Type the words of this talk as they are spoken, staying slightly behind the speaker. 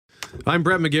I'm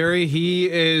Brett McGarry. He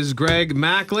is Greg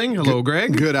Mackling. Hello,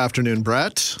 Greg. Good afternoon,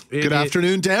 Brett. Good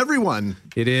afternoon to everyone.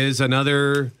 It is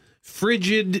another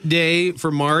frigid day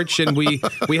for March, and we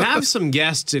have some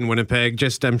guests in Winnipeg.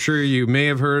 Just, I'm sure you may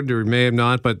have heard or may have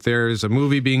not, but there's a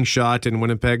movie being shot in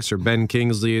Winnipeg. Sir Ben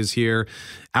Kingsley is here.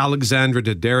 Alexandra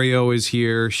Daddario is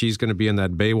here. She's going to be in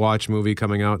that Baywatch movie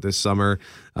coming out this summer.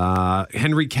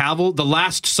 Henry Cavill, the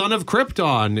last son of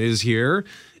Krypton, is here.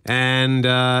 And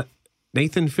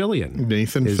Nathan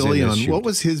Fillion. What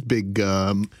was his big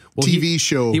TV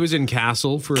show? He was in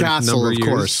Castle for a number of years.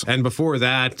 Course. And before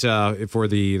that, for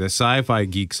the sci-fi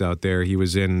geeks out there, he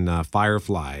was in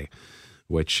Firefly,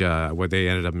 which where they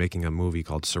ended up making a movie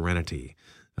called Serenity.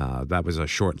 That was a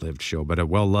short-lived show, but a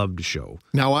well-loved show.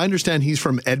 Now, I understand he's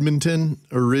from Edmonton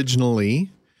originally,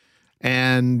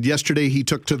 and yesterday he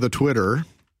took to the Twitter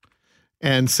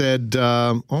and said,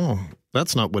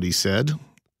 that's not what he said.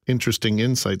 Interesting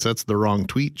insights. That's the wrong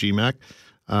tweet, GMAC.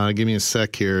 Give me a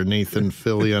sec here, Nathan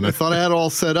Fillion. I thought I had all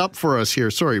set up for us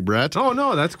here. Sorry, Brett. Oh,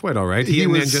 no, that's quite all right.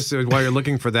 And just while you're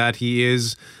looking for that, he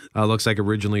is, looks like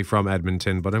originally from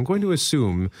Edmonton, but I'm going to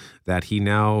assume that he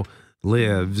now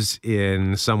lives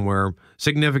in somewhere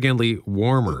significantly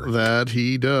warmer. That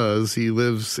he does. He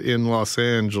lives in Los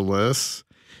Angeles.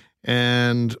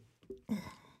 And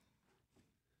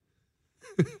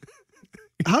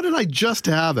how did I just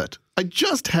have it? I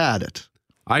just had it.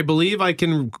 I believe I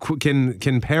can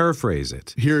paraphrase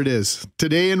it. Here it is.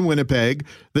 Today in Winnipeg,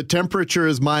 the temperature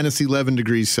is minus 11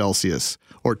 degrees Celsius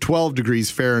or 12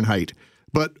 degrees Fahrenheit.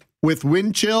 But with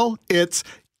wind chill, it's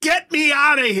get me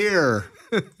out of here.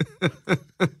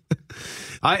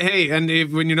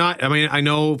 When you're not, I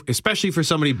know, especially for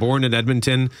somebody born in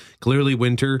Edmonton, clearly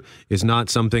winter is not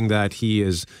something that he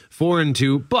is foreign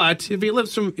to. But if he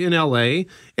lives in LA,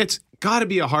 it's got to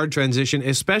be a hard transition,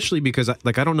 especially because,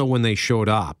 I don't know when they showed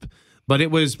up, but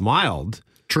it was mild.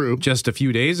 True. Just a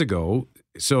few days ago.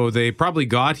 So they probably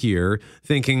got here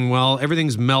thinking, well,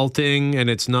 everything's melting and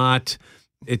I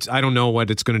don't know what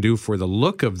it's going to do for the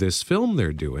look of this film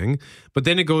they're doing. But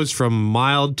then it goes from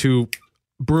mild to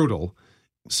brutal.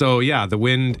 So yeah, the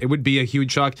wind, it would be a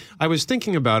huge shock. I was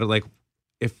thinking about it, like,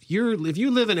 if you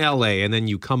live in LA and then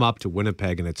you come up to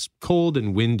Winnipeg and it's cold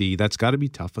and windy, that's got to be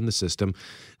tough on the system.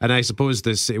 And I suppose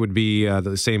it would be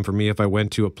the same for me if I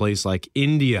went to a place like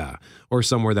India or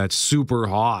somewhere that's super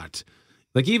hot.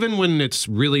 Like, even when it's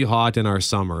really hot in our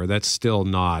summer, that's still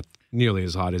not nearly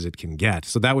as hot as it can get.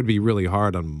 So that would be really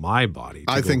hard on my body.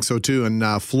 I think so too. And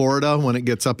Florida, when it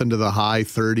gets up into the high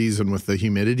 30s and with the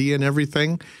humidity and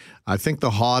everything, I think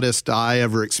the hottest I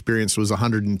ever experienced was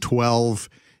 112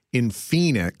 in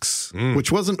Phoenix,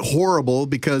 which wasn't horrible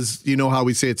because you know how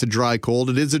we say it's a dry cold.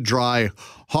 It is a dry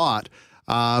hot.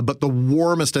 But the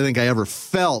warmest I think I ever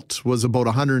felt was about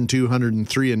 102,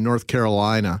 103 in North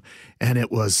Carolina. And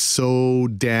it was so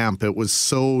damp. It was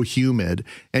so humid.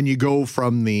 And you go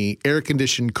from the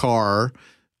air-conditioned car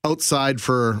outside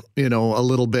for, a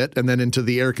little bit and then into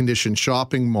the air-conditioned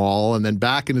shopping mall and then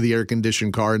back into the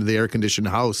air-conditioned car, into the air-conditioned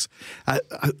house.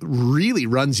 Really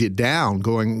runs you down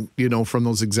going, from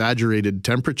those exaggerated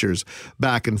temperatures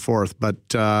back and forth. But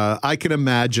I can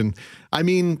imagine.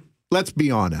 Let's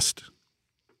be honest.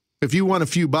 If you won a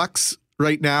few bucks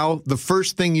right now, the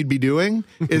first thing you'd be doing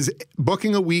is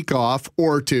booking a week off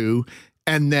or two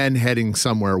and then heading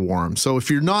somewhere warm. So if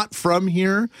you're not from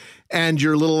here and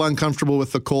you're a little uncomfortable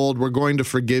with the cold, we're going to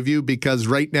forgive you because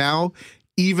right now,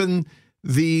 even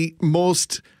the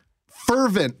most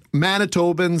fervent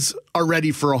Manitobans are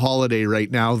ready for a holiday right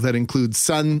now that includes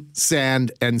sun,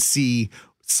 sand, and sea.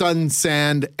 Sun,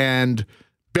 sand, and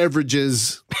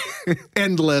beverages,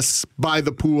 endless, by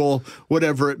the pool,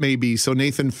 whatever it may be. So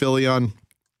Nathan Fillion,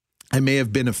 I may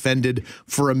have been offended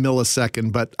for a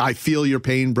millisecond, but I feel your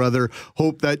pain, brother.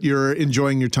 Hope that you're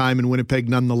enjoying your time in Winnipeg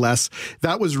nonetheless.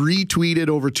 That was retweeted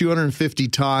over 250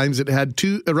 times. It had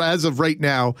as of right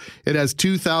now, it has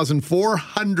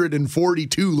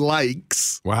 2,442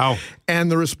 likes. Wow.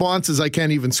 And the responses, I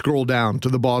can't even scroll down to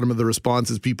the bottom of the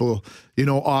responses. People,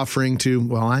 offering to,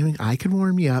 well, I can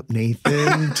warm you up,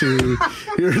 Nathan, to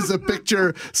here's a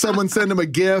picture. Someone sent him a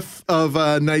GIF of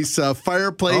a nice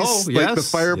fireplace, like the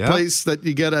fireplace that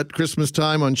you get at Christmas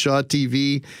time on Shaw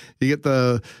TV. You get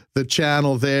the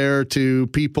channel there, to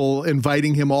people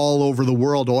inviting him all over the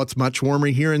world. Oh, it's much warmer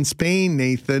here in Spain,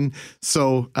 Nathan.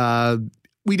 So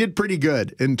we did pretty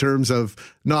good in terms of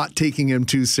not taking him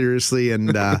too seriously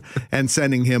and and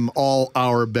sending him all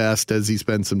our best as he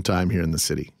spends some time here in the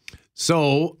city.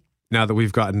 So Now that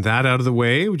we've gotten that out of the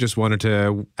way, we just wanted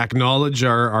to acknowledge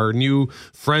our new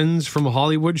friends from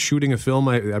Hollywood shooting a film.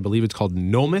 I believe it's called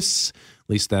Nomis. At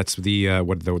least that's the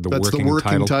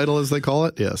working title, as they call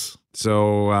it. Yes.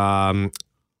 So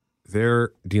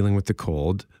they're dealing with the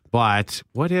cold. But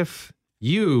what if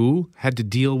you had to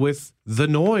deal with the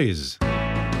noise?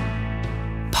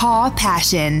 Paw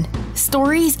Passion.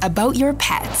 Stories about your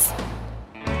pets.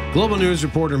 Global News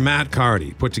reporter Matt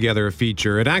Carty put together a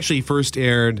feature. It actually first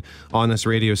aired on this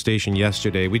radio station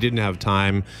yesterday. We didn't have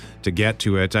time to get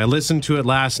to it. I listened to it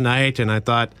last night and I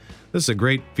thought, this is a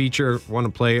great feature. I want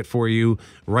to play it for you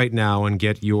right now and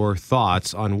get your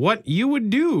thoughts on what you would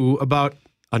do about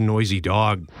a noisy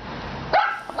dog.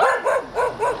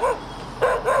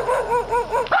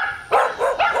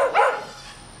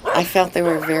 I felt they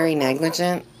were very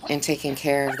negligent in taking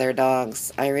care of their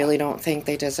dogs. I really don't think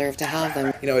they deserve to have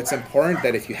them. You know, it's important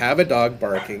that if you have a dog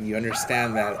barking, you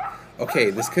understand that, okay,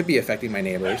 this could be affecting my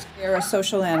neighbors. They're a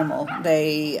social animal.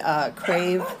 They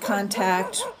crave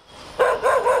contact.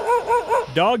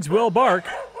 Dogs will bark.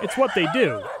 It's what they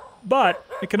do. But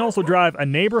it can also drive a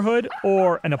neighborhood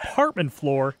or an apartment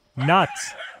floor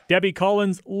nuts. Debbie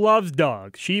Collins loves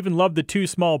dogs. She even loved the 2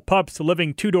 small pups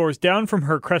living 2 doors down from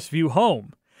her Crestview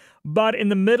home. But in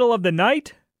the middle of the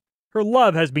night, her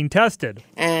love has been tested.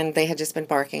 And they had just been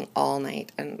barking all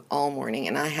night and all morning,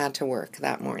 and I had to work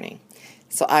that morning.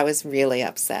 So I was really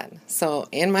upset. So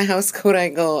in my house coat, I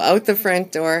go out the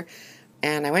front door,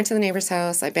 and I went to the neighbor's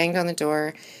house. I banged on the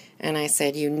door, and I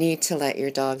said, you need to let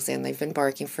your dogs in. They've been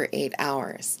barking for 8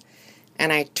 hours.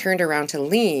 And I turned around to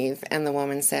leave, and the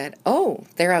woman said, oh,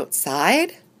 they're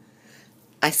outside?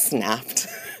 I snapped.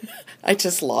 I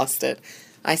just lost it.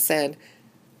 I said,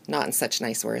 not in such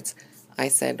nice words, I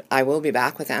said, I will be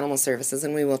back with Animal Services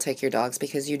and we will take your dogs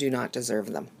because you do not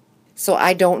deserve them. So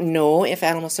I don't know if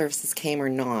Animal Services came or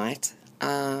not,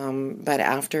 but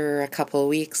after a couple of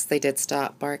weeks, they did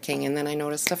stop barking, and then I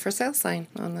noticed a for sale sign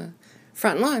on the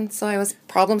front lawn, so I was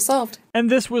problem solved. And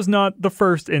this was not the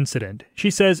first incident. She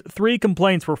says 3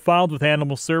 complaints were filed with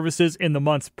Animal Services in the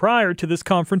months prior to this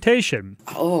confrontation.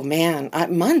 Oh man,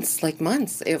 months.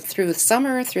 Through the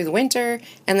summer, through the winter,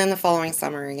 and then the following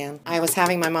summer again. I was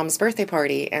having my mom's birthday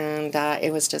party, and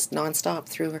it was just nonstop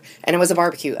through her. And it was a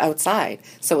barbecue outside,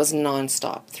 so it was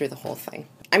nonstop through the whole thing.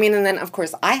 I mean, and then of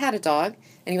course I had a dog,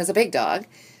 and he was a big dog.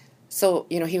 So,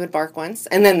 he would bark once,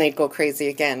 and then they'd go crazy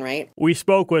again, right? We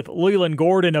spoke with Leland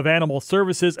Gordon of Animal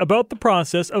Services about the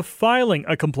process of filing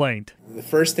a complaint. The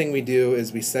first thing we do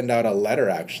is we send out a letter,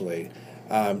 actually,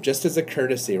 just as a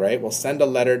courtesy, right? We'll send a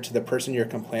letter to the person you're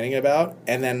complaining about,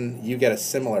 and then you get a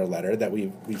similar letter that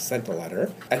we sent a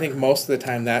letter. I think most of the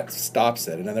time that stops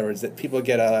it. In other words, that people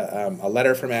get a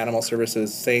letter from Animal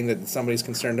Services saying that somebody's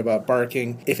concerned about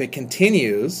barking. If it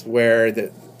continues where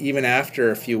even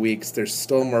after a few weeks there's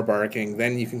still more barking,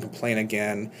 then you can complain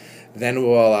again. Then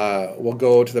we'll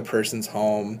go to the person's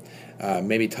home,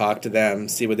 maybe talk to them,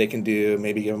 see what they can do,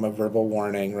 maybe give them a verbal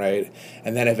warning, right?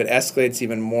 And then if it escalates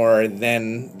even more,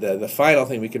 then the final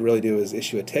thing we could really do is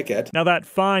issue a ticket. Now that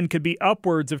fine could be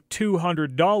upwards of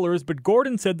 $200, but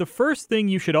Gordon said the first thing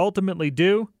you should ultimately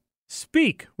do,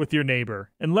 speak with your neighbor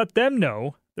and let them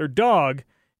know their dog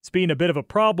is being a bit of a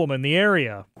problem in the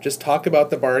area. Just talk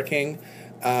about the barking.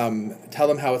 Tell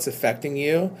them how it's affecting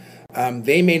you.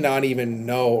 They may not even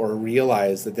know or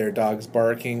realize that their dog's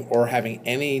barking or having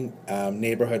any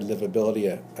neighborhood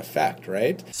livability effect,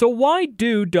 right? So why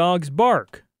do dogs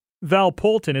bark? Val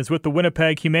Poulton is with the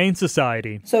Winnipeg Humane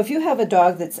Society. So if you have a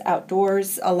dog that's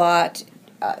outdoors a lot,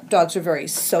 dogs are very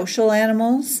social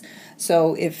animals.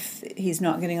 So if he's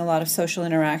not getting a lot of social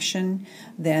interaction,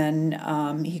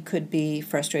 then he could be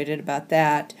frustrated about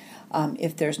that.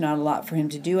 If there's not a lot for him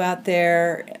to do out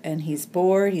there and he's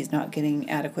bored, he's not getting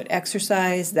adequate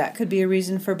exercise, that could be a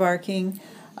reason for barking.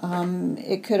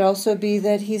 It could also be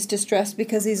that he's distressed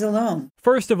because he's alone.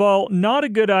 First of all, not a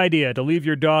good idea to leave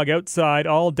your dog outside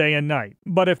all day and night.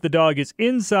 But if the dog is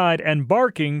inside and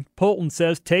barking, Poulton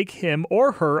says take him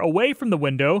or her away from the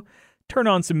window, turn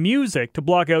on some music to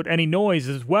block out any noise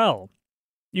as well.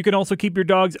 You can also keep your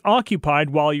dogs occupied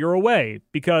while you're away,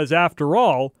 because after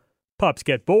all, pups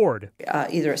get bored.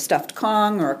 Either a stuffed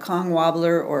Kong or a Kong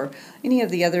wobbler or any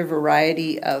of the other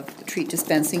variety of treat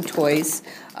dispensing toys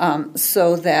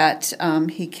so that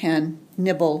he can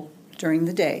nibble during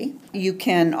the day. You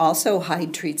can also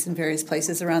hide treats in various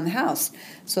places around the house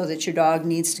so that your dog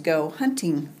needs to go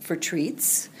hunting for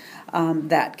treats.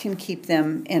 That can keep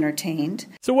them entertained.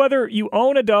 So whether you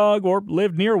own a dog or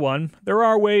live near one, there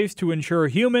are ways to ensure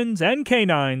humans and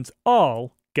canines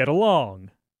all get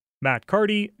along. Matt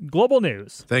Carty, Global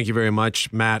News. Thank you very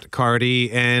much, Matt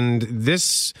Carty. And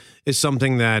this is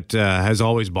something that has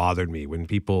always bothered me when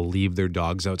people leave their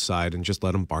dogs outside and just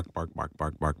let them bark.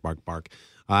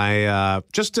 I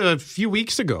just a few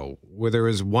weeks ago, where there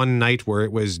was one night where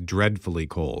it was dreadfully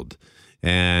cold,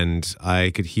 and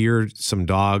I could hear some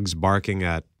dogs barking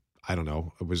at, I don't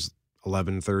know, it was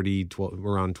 11:30, 12,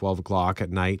 around 12 o'clock at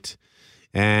night.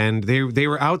 And they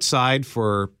were outside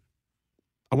for,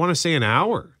 I want to say, an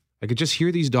hour. I could just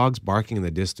hear these dogs barking in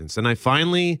the distance. And I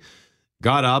finally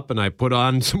got up and I put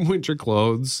on some winter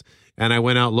clothes and I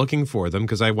went out looking for them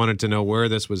because I wanted to know where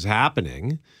this was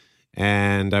happening.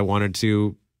 And I wanted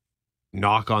to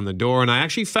knock on the door. And I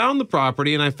actually found the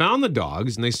property and I found the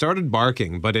dogs and they started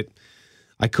barking. But it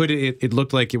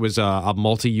looked like it was a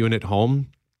multi-unit home.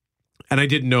 And I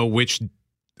didn't know which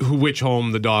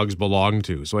home the dogs belonged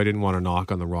to. So I didn't want to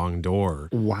knock on the wrong door.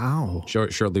 Wow.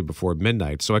 Shortly before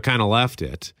midnight. So I kind of left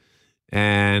it.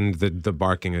 And the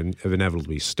barking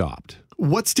inevitably stopped.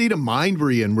 What state of mind were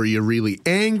you in? Were you really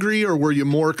angry or were you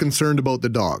more concerned about the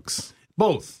dogs?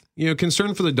 Both.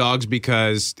 Concerned for the dogs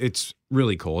because it's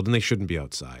really cold and they shouldn't be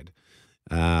outside.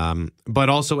 But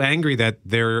also angry that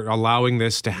they're allowing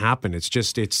this to happen.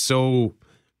 It's so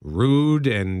rude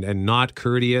and not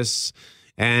courteous.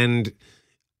 And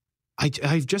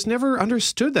I've just never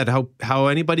understood that, how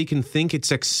anybody can think it's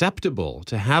acceptable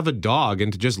to have a dog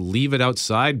and to just leave it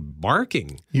outside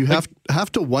barking. You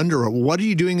have to wonder, what are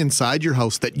you doing inside your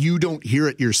house that you don't hear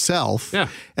it yourself? Yeah.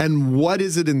 And what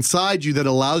is it inside you that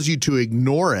allows you to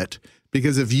ignore it?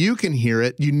 Because if you can hear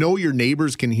it, your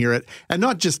neighbors can hear it. And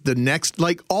not just the next,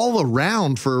 like all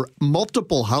around for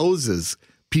multiple houses,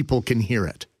 people can hear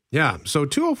it. Yeah. So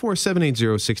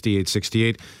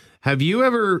 204-780-6868. Have you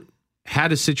ever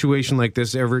had a situation like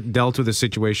this, ever dealt with a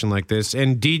situation like this?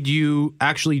 And did you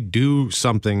actually do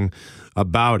something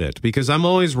about it? Because I'm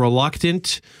always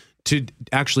reluctant to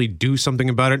actually do something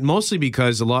about it, mostly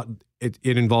because it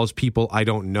involves people I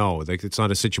don't know. Like, it's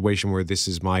not a situation where this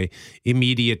is my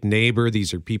immediate neighbor.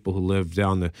 These are people who live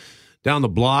down the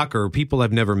block or people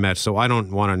I've never met. So I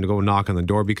don't want to go knock on the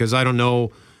door because I don't know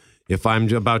if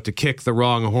I'm about to kick the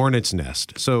wrong hornet's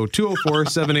nest. So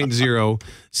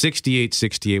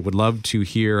 204-780-6868. Would love to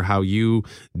hear how you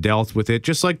dealt with it.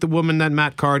 Just like the woman that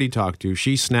Matt Carty talked to.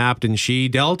 She snapped and she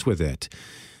dealt with it.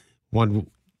 Would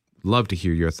love to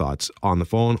hear your thoughts on the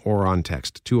phone or on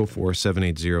text.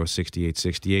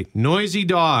 204-780-6868. Noisy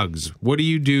dogs. What do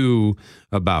you do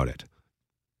about it?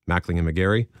 Mackling and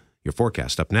McGarry, your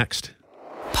forecast up next.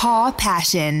 Paw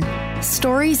Passion.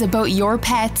 Stories about your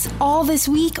pets all this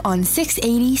week on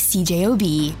 680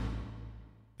 CJOB.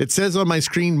 It says on my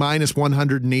screen minus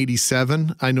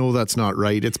 187. I know that's not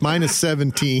right. It's minus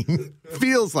 17.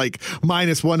 Feels like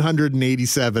minus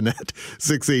 187 at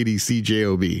 680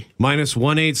 CJOB. Minus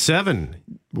 187.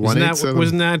 187.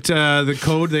 Wasn't that the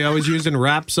code they always use in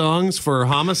rap songs for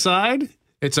homicide?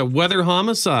 It's a weather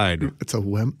homicide. It's a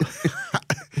How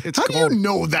cold. do you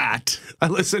know that? I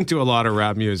listen to a lot of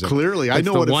rap music. Clearly, I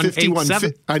know what a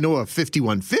 187. I know a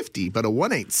 5150, but a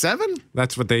 187?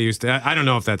 That's what they used to. I don't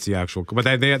know if that's the actual, but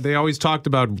they always talked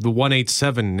about the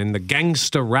 187 in the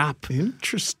gangsta rap.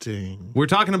 Interesting. We're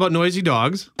talking about noisy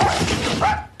dogs. Shut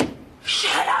up!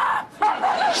 Shut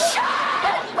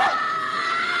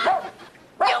up!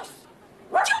 You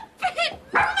stupid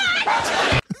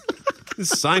mutt!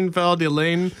 Seinfeld,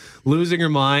 Elaine losing her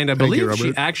mind. I believe you,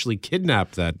 she actually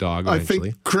kidnapped that dog eventually.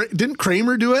 I think, didn't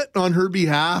Kramer do it on her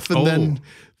behalf? And then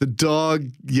the dog,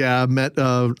 met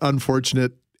an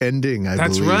unfortunate ending, I believe.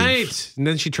 That's right. And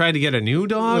then she tried to get a new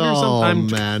dog or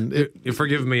something. Oh, man.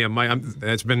 Forgive me.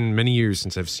 It's been many years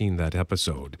since I've seen that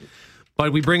episode.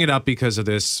 But we bring it up because of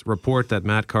this report that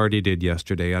Matt Carty did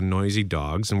yesterday on noisy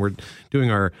dogs. And we're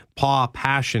doing our Paw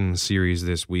Passion series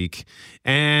this week.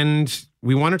 And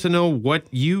we wanted to know what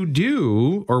you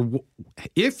do, or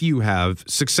if you have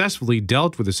successfully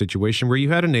dealt with a situation where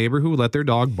you had a neighbor who let their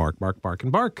dog bark,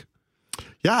 and bark.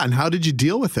 Yeah, and how did you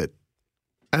deal with it?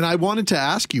 And I wanted to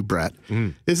ask you, Brett,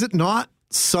 is it not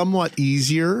somewhat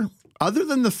easier, other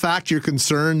than the fact you're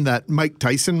concerned that Mike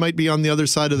Tyson might be on the other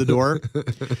side of the door,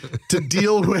 to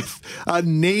deal with a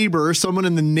neighbor, someone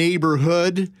in the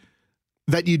neighborhood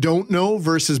that you don't know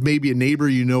versus maybe a neighbor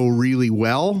you know really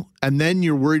well? and then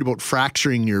you're worried about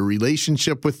fracturing your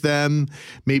relationship with them.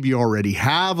 Maybe you already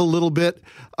have a little bit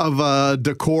of a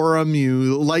decorum.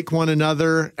 You like one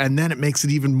another, and then it makes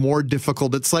it even more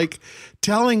difficult. It's like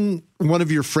telling one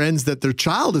of your friends that their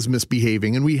child is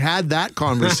misbehaving, and we had that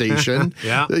conversation.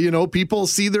 Yeah. People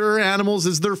see their animals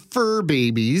as their fur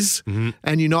babies,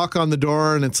 and you knock on the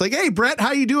door, and it's like, "Hey, Brett,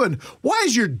 how you doing? Why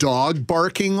is your dog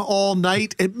barking all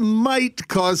night?" It might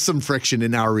cause some friction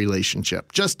in our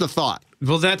relationship. Just a thought.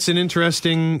 Well, that is an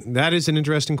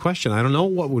interesting question. I don't know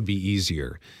what would be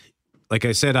easier. Like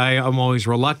I said, I am always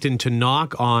reluctant to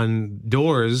knock on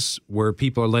doors where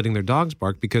people are letting their dogs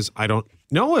bark because I don't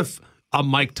know if a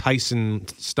Mike Tyson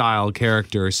style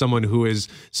character, someone who is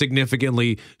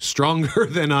significantly stronger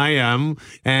than I am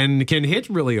and can hit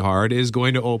really hard, is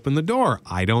going to open the door.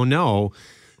 I don't know.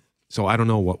 So I don't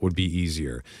know what would be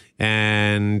easier.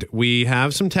 And we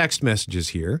have some text messages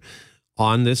here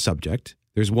on this subject.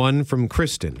 There's one from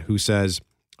Kristen who says,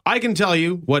 "I can tell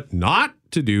you what not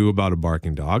to do about a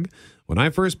barking dog. When I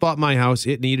first bought my house,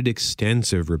 it needed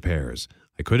extensive repairs.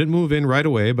 I couldn't move in right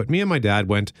away, but me and my dad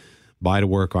went by to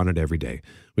work on it every day.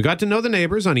 We got to know the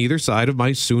neighbors on either side of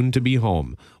my soon-to-be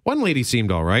home. One lady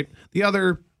seemed all right, the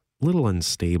other a little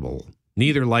unstable.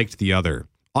 Neither liked the other.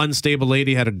 Unstable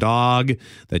lady had a dog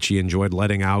that she enjoyed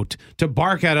letting out to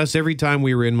bark at us every time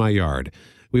we were in my yard.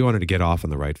 We wanted to get off on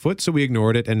the right foot, so we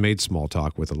ignored it and made small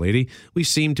talk with the lady. We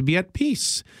seemed to be at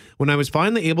peace. When I was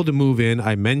finally able to move in,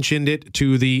 I mentioned it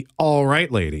to the all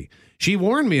right lady. She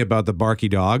warned me about the barky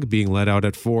dog being let out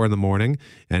at 4 a.m.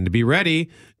 and to be ready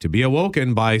to be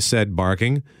awoken by said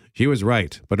barking. She was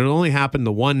right, but it only happened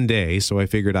the one day, so I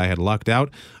figured I had lucked out.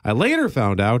 I later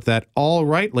found out that all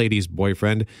right lady's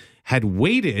boyfriend had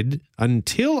waited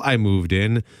until I moved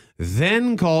in,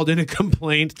 then called in a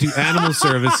complaint to animal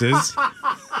services.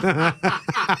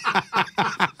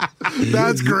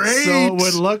 That's great. So it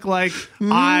would look like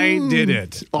I did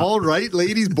it. All right,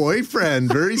 lady's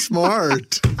boyfriend. Very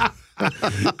smart.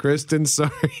 Kristen, sorry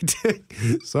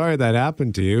that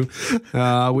happened to you.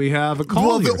 We have a call.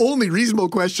 Well, here. the only reasonable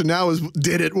question now is,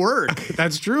 did it work?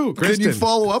 That's true, Kristen. Can you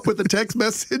follow up with a text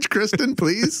message, Kristen,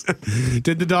 please?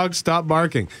 Did the dog stop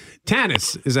barking?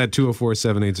 Tanis is at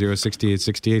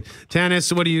 204-780-6868.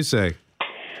 Tanis, what do you say?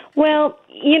 Well,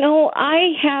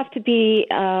 I have to be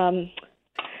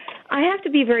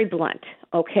very blunt,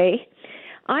 okay?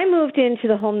 I moved into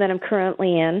the home that I'm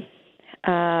currently in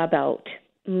about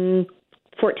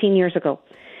 14 years ago.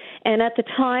 And at the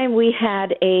time, we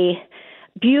had a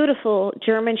beautiful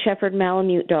German Shepherd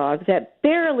Malamute dog that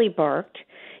barely barked.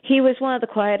 He was one of the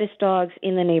quietest dogs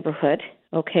in the neighborhood,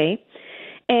 okay?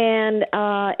 And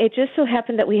it just so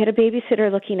happened that we had a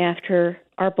babysitter looking after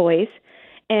our boys,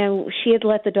 and she had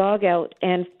let the dog out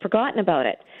and forgotten about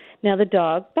it. Now, the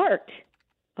dog barked,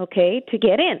 okay, to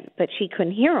get in, but she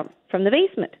couldn't hear him from the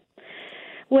basement.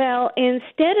 Well,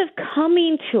 instead of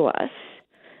coming to us,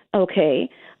 okay,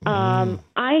 I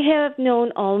have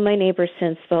known all of my neighbors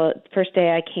since the first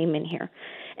day I came in here.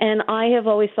 And I have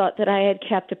always thought that I had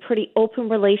kept a pretty open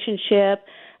relationship,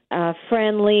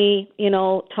 friendly,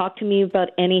 talk to me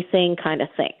about anything kind of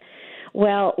thing.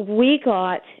 Well, we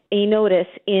got a notice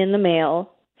in the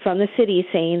mail from the city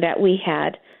saying that we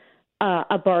had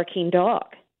a barking dog.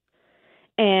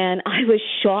 And I was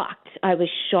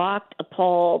shocked,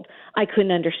 appalled. I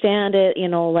couldn't understand it,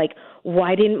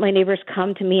 why didn't my neighbors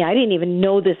come to me? I didn't even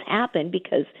know this happened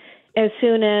because as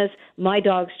soon as my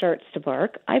dog starts to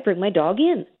bark, I bring my dog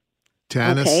in.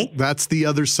 Tanis, okay. That's the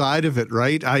other side of it,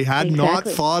 right? I had not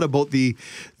thought about the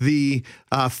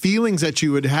feelings that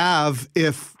you would have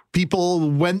if people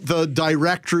went the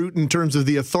direct route in terms of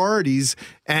the authorities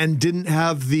and didn't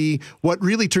have what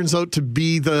really turns out to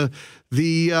be the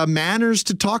manners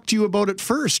to talk to you about it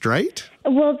first, right?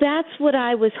 Well, that's what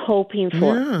I was hoping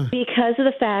for because of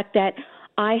the fact that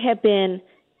I have been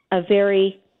a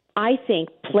very, I think,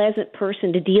 pleasant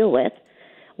person to deal with.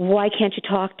 Why can't you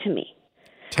talk to me?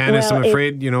 Tanis, I'm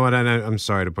afraid, you know what, and I'm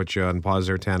sorry to put you on pause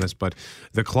there, Tanis, but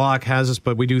the clock has us,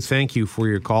 but we do thank you for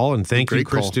your call, and thank you,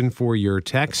 Kristen, for your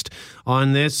text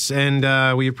on this, and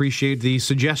we appreciate the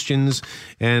suggestions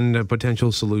and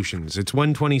potential solutions. It's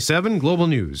 1:27. Global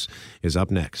News is up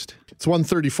next. It's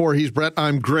 1:34. He's Brett.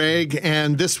 I'm Greg,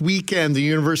 and this weekend, the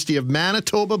University of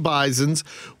Manitoba Bisons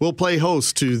will play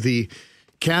host to the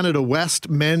Canada West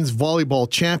Men's Volleyball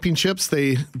Championships.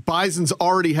 The Bisons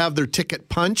already have their ticket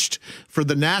punched for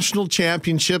the National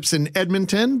Championships in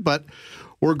Edmonton, but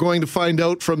we're going to find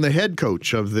out from the head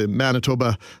coach of the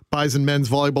Manitoba Bison men's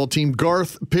volleyball team,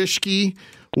 Garth Pischke,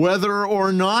 whether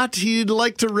or not he'd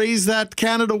like to raise that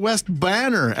Canada West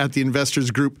banner at the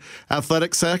Investors Group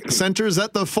Athletic Centre. Is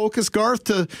that the focus, Garth,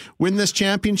 to win this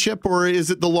championship, or is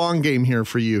it the long game here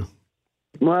for you?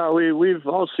 Well, we've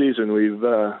all season we've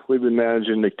been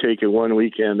managing to take it one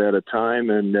weekend at a time,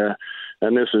 and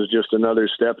this is just another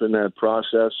step in that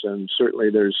process. And certainly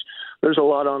there's a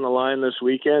lot on the line this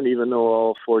weekend. Even though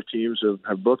all four teams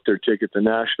have booked their ticket to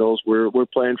nationals, we're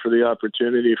playing for the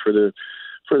opportunity for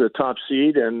the top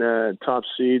seed, and top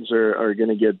seeds are going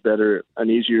to get an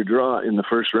easier draw in the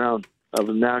first round of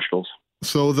the nationals.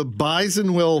 So the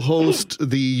Bison will host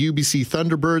the UBC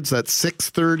Thunderbirds. That's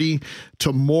 6:30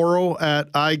 tomorrow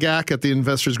at IGAC at the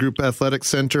Investors Group Athletic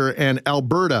Centre, and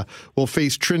Alberta will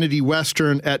face Trinity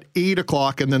Western at 8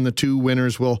 o'clock, and then the two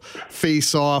winners will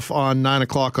face off on 9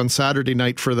 o'clock on Saturday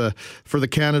night for the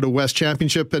Canada West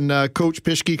Championship. And Coach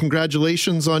Pischke,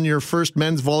 congratulations on your first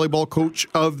Men's Volleyball Coach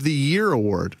of the Year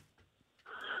award.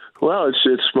 Well,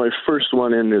 it's my first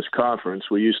one in this conference.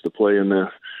 We used to play in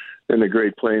the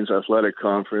Great Plains Athletic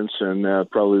Conference, and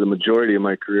probably the majority of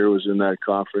my career was in that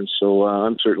conference. So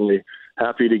I'm certainly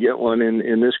happy to get one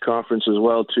in this conference as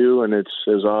well too. And it's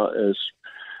as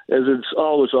it's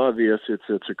always obvious,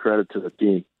 it's a credit to the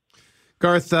team.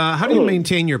 Garth, how do you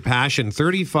maintain your passion?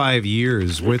 35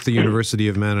 years with the University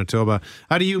of Manitoba.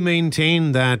 How do you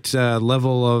maintain that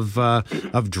level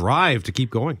of drive to keep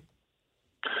going?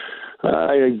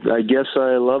 I guess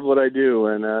I love what I do,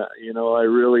 and I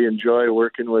really enjoy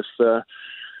working with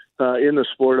in the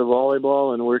sport of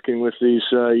volleyball and working with these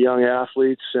young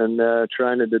athletes and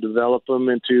trying to develop them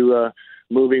into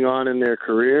moving on in their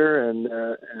career.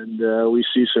 And we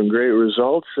see some great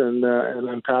results, and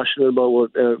I'm passionate about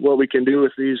what we can do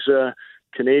with these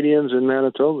Canadians and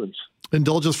Manitobans.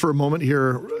 Indulge us for a moment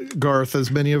here, Garth,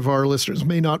 as many of our listeners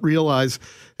may not realize,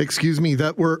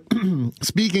 that we're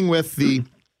speaking with the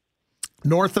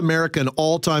North American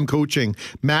all-time coaching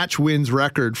match wins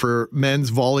record for men's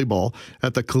volleyball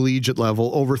at the collegiate level,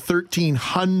 over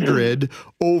 1,300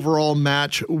 overall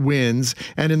match wins.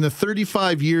 And in the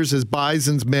 35 years as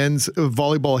Bison's men's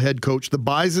volleyball head coach, the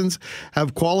Bisons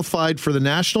have qualified for the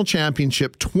national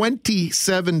championship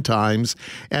 27 times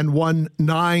and won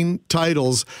 9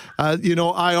 titles.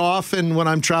 I often, when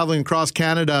I'm traveling across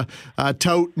Canada,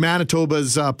 tout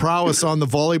Manitoba's prowess on the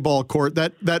volleyball court.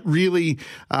 That really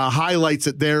highlights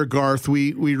it there, Garth.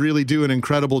 We really do an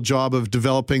incredible job of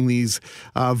developing these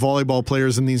volleyball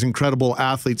players and these incredible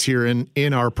athletes here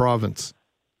in our province.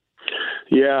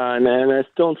 Yeah, and I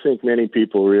don't think many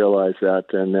people realize that.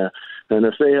 And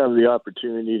if they have the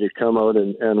opportunity to come out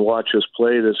and watch us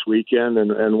play this weekend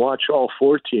and watch all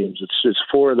 4 teams, it's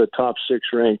 4 of the top 6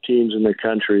 ranked teams in the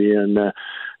country, and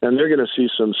they're going to see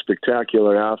some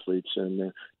spectacular athletes.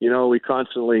 And we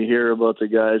constantly hear about the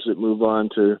guys that move on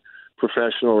to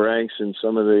professional ranks in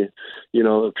some of the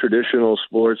traditional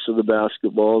sports of the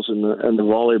basketballs and the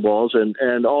volleyballs,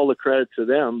 and all the credit to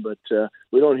them, but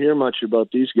we don't hear much about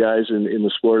these guys in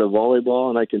the sport of volleyball.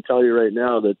 And I can tell you right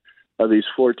now that of these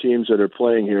 4 teams that are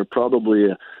playing here, probably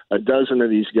a dozen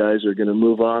of these guys are going to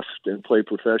move off and play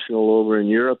professional over in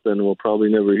Europe, and we'll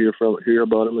probably never hear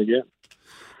about them again.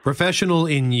 Professional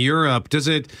in Europe, does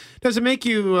it make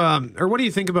you or what do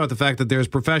you think about the fact that there's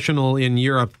professional in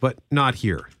Europe but not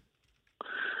here?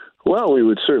 Well, we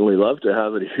would certainly love to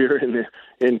have it here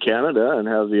in Canada and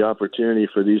have the opportunity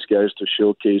for these guys to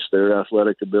showcase their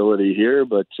athletic ability here,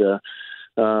 but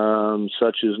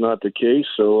such is not the case.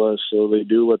 So they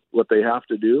do what they have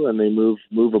to do, and they move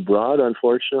abroad,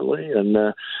 unfortunately,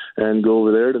 and go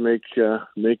over there to make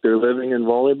their living in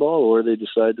volleyball, or they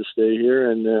decide to stay here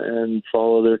and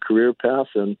follow their career path.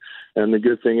 And the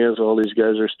good thing is, all these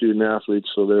guys are student athletes,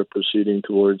 so they're proceeding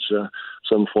towards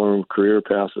some form of career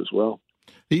path as well.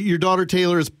 Your daughter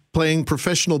Taylor is playing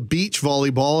professional beach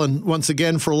volleyball, and once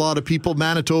again, for a lot of people,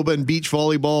 Manitoba and beach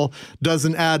volleyball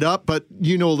doesn't add up, but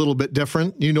you know a little bit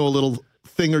different. You know a little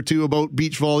thing or two about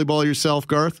beach volleyball yourself,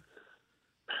 Garth?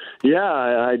 Yeah,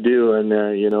 I do, and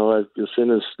as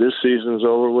soon as this season's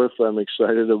over with, I'm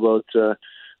excited about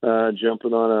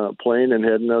jumping on a plane and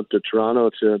heading out to Toronto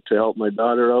to help my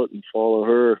daughter out and follow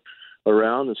her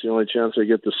around. It's the only chance I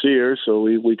get to see her, so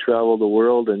we travel the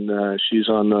world, and she's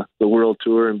on the world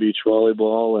tour in beach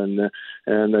volleyball,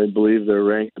 and I believe they're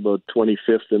ranked about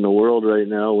 25th in the world right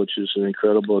now, which is an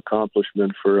incredible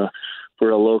accomplishment for a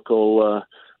local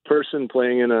person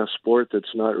playing in a sport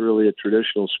that's not really a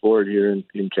traditional sport here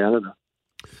in Canada.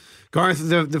 Garth,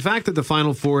 the fact that the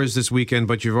Final Four is this weekend,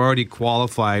 but you've already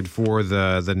qualified for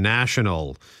the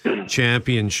national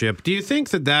championship, do you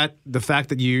think that the fact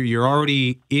that you're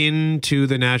already into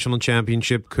the national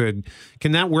championship can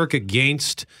that work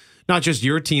against not just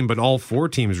your team, but all 4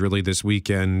 teams really this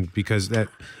weekend? Because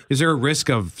is there a risk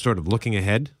of sort of looking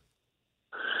ahead?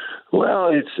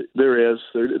 Well,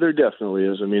 there definitely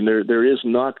is. I mean, there is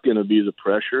not going to be the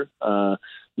pressure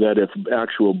that if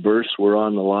actual bursts were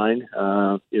on the line,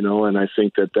 and I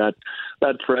think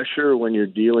that pressure when you're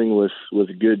dealing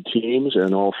with good teams,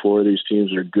 and all 4 of these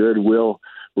teams are good, will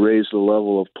raise the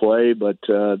level of play. But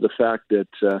the fact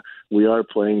that we are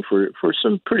playing for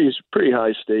some pretty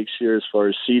high stakes here as far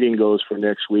as seeding goes for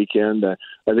next weekend,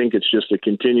 I think it's just a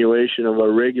continuation of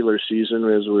our regular season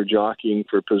as we're jockeying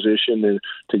for position and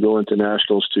to go into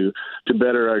nationals to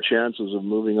better our chances of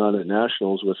moving on at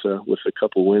nationals with a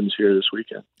couple wins here this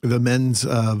weekend. The men's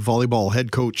volleyball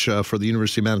head coach for the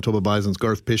University of Manitoba Bisons,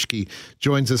 Garth Pischke,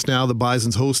 joins us now. The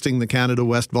Bisons hosting the Canada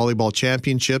West Volleyball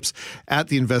Championships at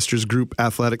the Investors Group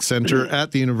Athletic Centre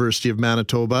at the University of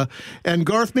Manitoba. And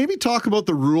Garth, maybe talk about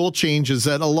the rule changes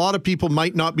that a lot of people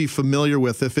might not be familiar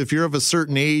with. If you're of a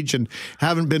certain age and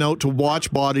haven't been out to watch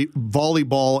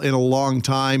volleyball in a long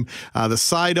time, the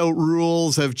side-out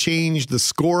rules have changed. The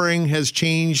scoring has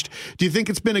changed. Do you think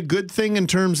it's been a good thing in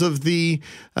terms of the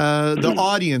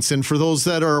audience and for those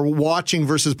that are watching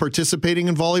versus participating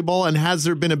in volleyball? And has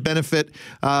there been a benefit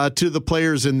to the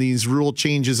players in these rule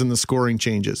changes and the scoring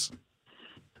changes?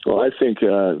 Well, I think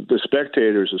the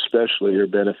spectators especially are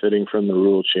benefiting from the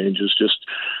rule changes.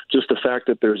 Just the fact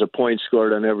that there's a point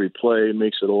scored on every play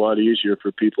makes it a lot easier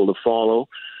for people to follow,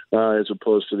 as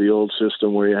opposed to the old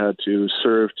system where you had to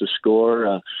serve to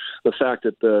score. The fact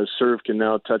that the serve can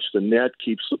now touch the net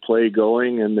keeps the play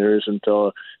going, and there isn't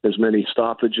as many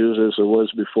stoppages as there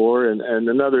was before. And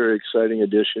another exciting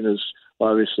addition is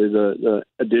obviously the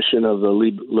addition of the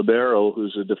libero,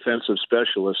 who's a defensive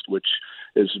specialist, which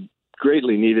is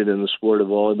greatly needed in the sport of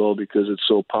volleyball because it's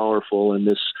so powerful, and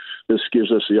this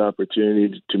gives us the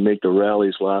opportunity to make the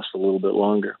rallies last a little bit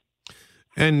longer.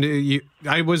 And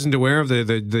I wasn't aware of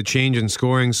the change in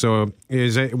scoring. So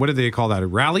what do they call that? A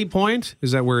rally point?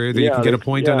 Is that where you can get a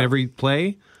point on every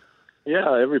play?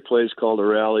 Yeah, every play is called a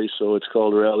rally, so it's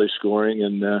called rally scoring,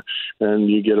 and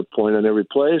you get a point on every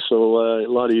play. So a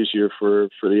lot easier for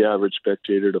the average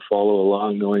spectator to follow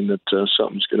along, knowing that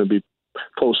something's going to be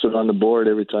posted on the board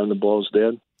every time the ball's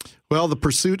dead. Well, the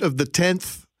pursuit of the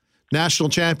 10th National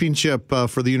Championship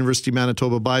for the University of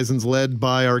Manitoba Bisons, led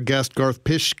by our guest Garth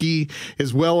Pischke,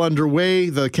 is well underway.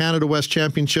 The Canada West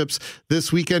Championships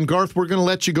this weekend. Garth, we're going to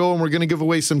let you go, and we're going to give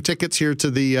away some tickets here to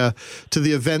the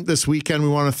event this weekend. We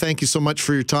want to thank you so much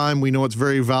for your time. We know it's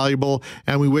very valuable,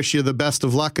 and we wish you the best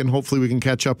of luck, and hopefully we can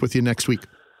catch up with you next week.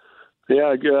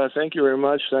 Yeah, thank you very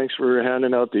much. Thanks for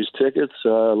handing out these tickets.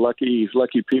 Lucky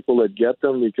people that get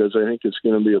them, because I think it's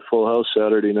going to be a full house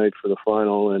Saturday night for the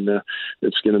final, and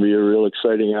it's going to be a real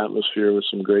exciting atmosphere with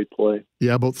some great play.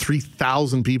 Yeah, about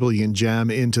 3,000 people you can jam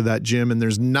into that gym, and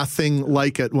there's nothing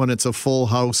like it when it's a full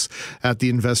house at the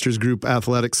Investors Group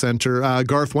Athletic Centre.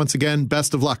 Garth, once again,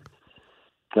 best of luck.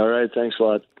 All right, thanks a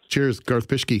lot. Cheers. Garth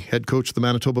Pischke, head coach of the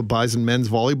Manitoba Bison men's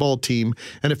volleyball team.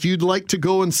 And if you'd like to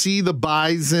go and see the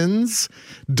Bisons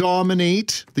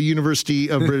dominate the University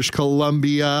of British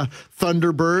Columbia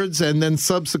Thunderbirds, and then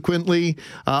subsequently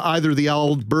either the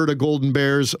Alberta Golden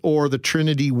Bears or the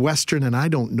Trinity Western, and I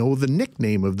don't know the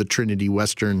nickname of the Trinity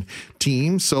Western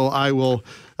team, so I will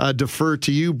defer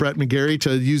to you, Brett McGarry,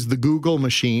 to use the Google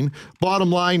machine.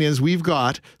 Bottom line is we've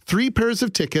got 3 pairs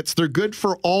of tickets. They're good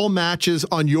for all matches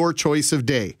on your choice of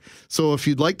day. So if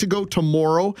you'd like to go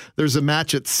tomorrow, there's a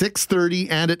match at 6:30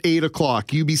 and at 8 o'clock.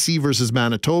 UBC versus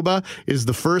Manitoba is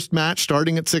the first match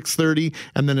starting at 6:30,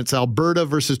 and then it's Alberta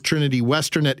versus Trinity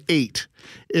Western at 8.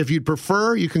 If you'd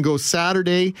prefer, you can go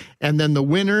Saturday, and then the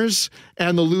winners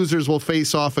and the losers will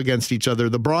face off against each other.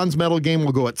 The bronze medal game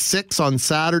will go at 6 on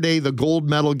Saturday. The gold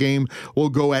medal game will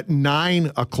go at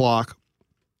 9 o'clock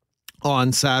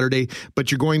on Saturday,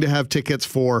 but you're going to have tickets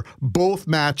for both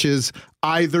matches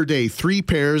either day. 3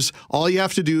 pairs. All you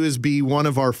have to do is be one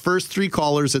of our first 3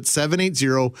 callers at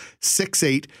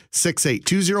 780-6868.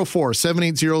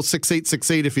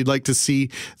 204-780-6868 if you'd like to see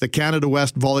the Canada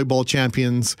West Volleyball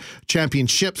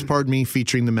Championships,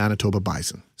 featuring the Manitoba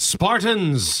Bison.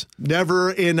 Spartans!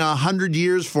 Never in 100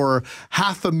 years for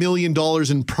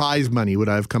 $500,000 in prize money would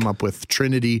I have come up with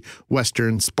Trinity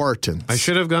Western Spartans. I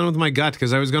should have gone with my gut,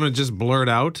 because I was going to just blurt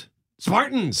out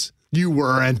Spartans. You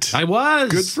weren't. I was.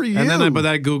 Good for you. And then I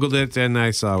Googled it, and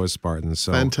I saw it was Spartans.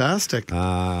 So. Fantastic.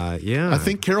 Yeah. I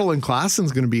think Carolyn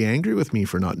Klassen's going to be angry with me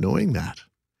for not knowing that,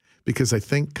 because I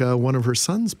think one of her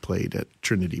sons played at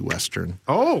Trinity Western.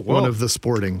 Oh, well. One of the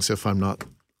Sportings, if I'm not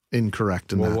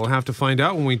incorrect in that. We'll have to find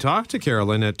out when we talk to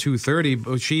Carolyn at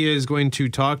 2:30. She is going to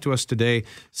talk to us today.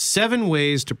 7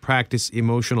 ways to practice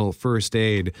emotional first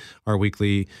aid, our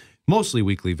weekly mostly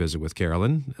weekly visit with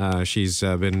Carolyn. She's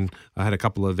had a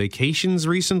couple of vacations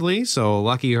recently, so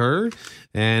lucky her.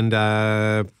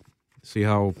 And see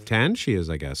how tan she is,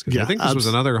 I guess. 'Cause I think this was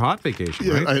another hot vacation,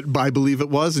 right? I believe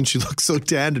it was, and she looked so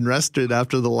tanned and rested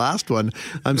after the last one.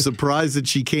 I'm surprised that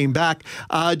she came back.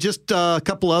 Just a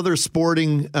couple other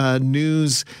sporting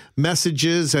news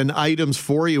messages and items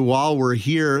for you while we're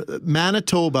here.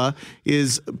 Manitoba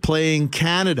is playing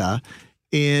Canada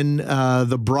in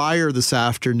the Brier this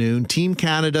afternoon. Team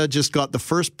Canada just got the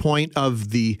first point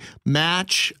of the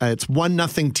match. It's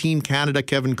 1-0 Team Canada.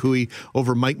 Kevin Cooey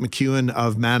over Mike McEwen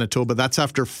of Manitoba. That's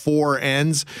after 4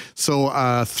 ends. So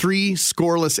 3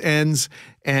 scoreless ends.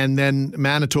 And then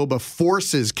Manitoba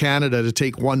forces Canada to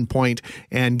take 1 point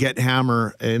and get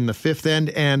hammer in the 5th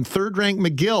end. And third-ranked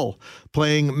McGill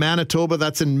playing Manitoba.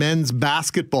 That's in men's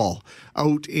basketball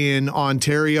out in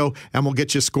Ontario. And we'll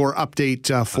get you a score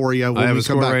update for you when we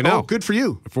come back. Right now. Oh, good for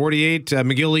you. 48.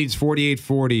 McGill leads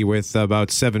 48-40 with about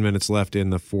 7 minutes left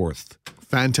in the 4th.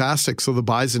 Fantastic. So the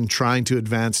Bison trying to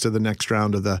advance to the next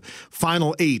round of the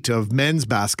final 8 of men's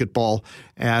basketball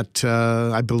at,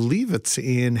 I believe it's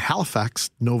in Halifax,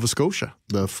 Nova Scotia,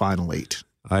 the final 8.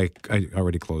 I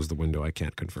already closed the window. I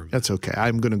can't confirm. That's okay.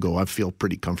 I'm going to go. I feel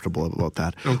pretty comfortable about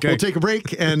that. Okay. We'll take a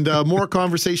break and more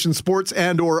conversation, sports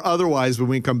and or otherwise. When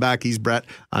we come back, he's Brett.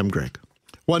 I'm Greg.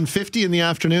 1:50 in the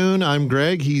afternoon. I'm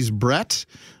Greg. He's Brett.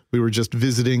 We were just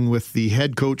visiting with the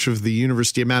head coach of the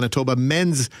University of Manitoba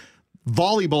men's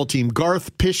volleyball team,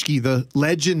 Garth Pischke, the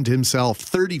legend himself,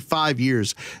 35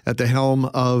 years at the helm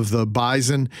of the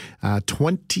Bison,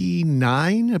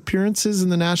 29 appearances in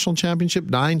the national championship,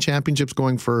 9 championships,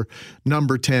 going for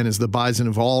number 10 as the Bison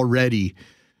have already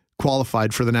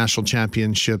qualified for the national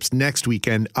championships next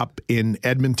weekend up in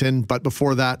Edmonton. But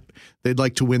before that, they'd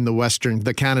like to win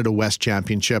the Canada West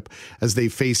Championship as they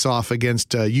face off against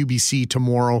UBC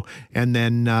tomorrow and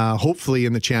then hopefully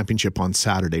in the championship on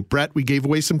Saturday. Brett, we gave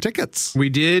away some tickets. We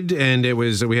did, and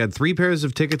we had 3 pairs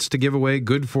of tickets to give away,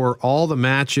 good for all the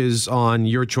matches on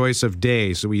your choice of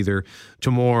day, so either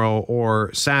tomorrow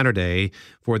or Saturday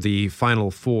for the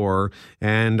Final 4.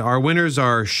 And our winners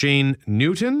are Shane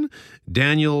Newton,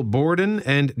 Daniel Borden,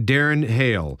 and Darren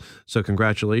Hale. So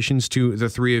congratulations to the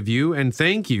 3 of you, and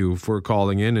thank you for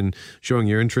calling in and showing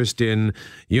your interest in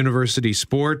university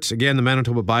sports. Again, the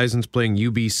Manitoba Bison's playing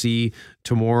UBC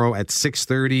tomorrow at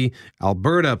 6:30.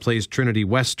 Alberta plays Trinity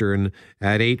Western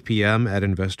at 8 p.m. at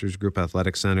Investors Group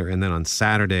Athletic Center. And then on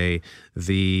Saturday,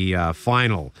 the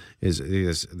final is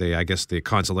the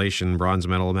consolation bronze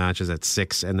medal match is at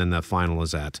 6, and then the final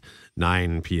is at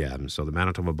 9 p.m. So the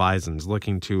Manitoba Bison's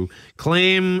looking to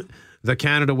claim the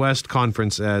Canada West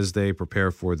Conference as they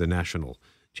prepare for the national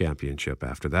championship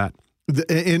after that.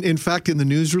 In fact, in the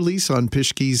news release on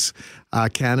Pischke's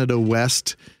Canada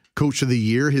West Coach of the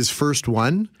Year, his first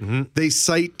one, they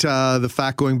cite the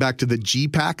fact, going back to the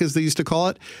GPAC, as they used to call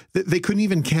it, that they couldn't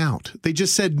even count. They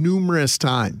just said numerous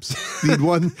times. He'd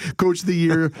won Coach of the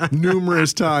Year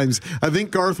numerous times. I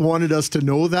think Garth wanted us to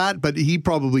know that, but he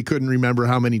probably couldn't remember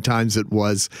how many times it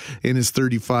was in his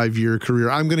 35-year career.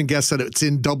 I'm going to guess that it's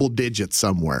in double digits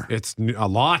somewhere. It's a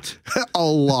lot. A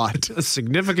lot. A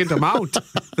significant amount.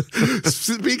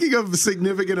 Speaking of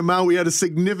significant amount, we had a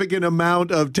significant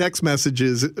amount of text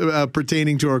messages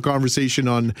pertaining to our conversation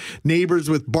on neighbors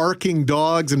with barking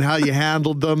dogs and how you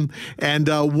handled them. And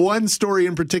one story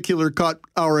in particular caught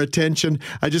our attention.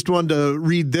 I just wanted to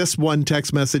read this one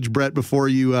text message, Brett, before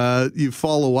you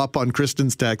follow up on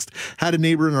Kristen's text. Had a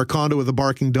neighbor in our condo with a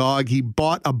barking dog. He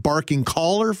bought a barking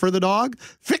collar for the dog,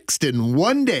 fixed in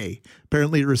one day.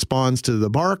 Apparently it responds to the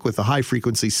bark with a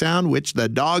high-frequency sound, which the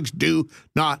dogs do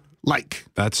not like.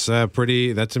 That's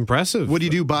impressive. What do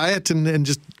you do, buy it and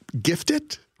just gift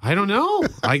it? I don't know.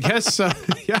 I guess, I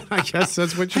guess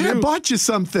that's what you do. I bought you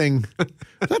something.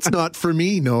 That's not for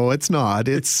me. No, it's not.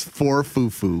 It's for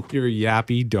Fufu. Your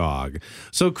yappy dog.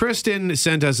 So Kristen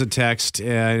sent us a text,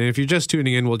 and if you're just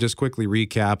tuning in, we'll just quickly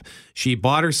recap. She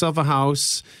bought herself a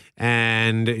house,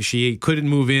 and she couldn't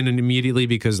move in immediately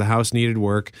because the house needed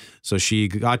work. So she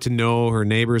got to know her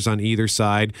neighbors on either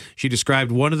side. She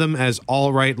described one of them as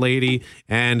all right lady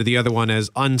and the other one as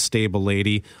unstable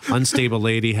lady. Unstable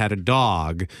lady had a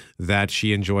dog that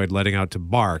she enjoyed letting out to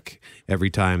bark every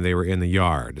time they were in the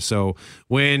yard. So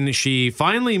when she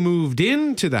finally moved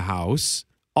into the house,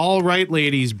 all right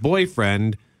lady's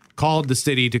boyfriend called the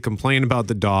city to complain about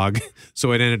the dog.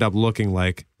 So it ended up looking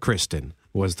like Kristen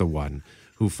was the one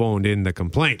who phoned in the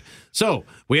complaint. So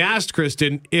we asked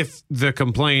Kristen if the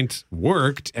complaint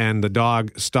worked and the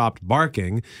dog stopped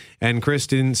barking. And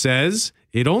Kristen says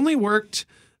it only worked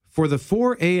For the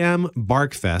 4 a.m.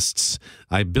 bark fests,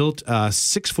 I built a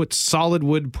 6-foot solid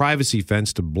wood privacy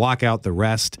fence to block out the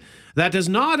rest. That does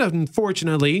not,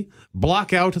 unfortunately,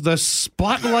 block out the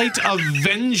spotlight of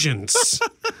vengeance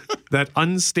that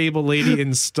unstable lady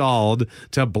installed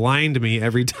to blind me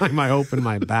every time I open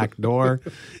my back door.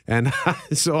 And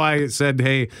so I said,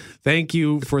 hey, thank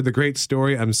you for the great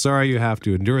story. I'm sorry you have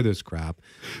to endure this crap.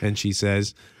 And she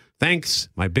says, thanks.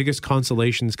 My biggest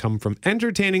consolations come from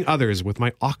entertaining others with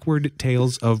my awkward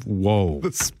tales of woe.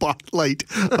 The spotlight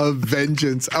of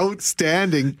vengeance.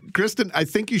 Outstanding. Kristen, I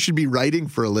think you should be writing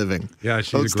for a living. Yeah,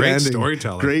 she's a great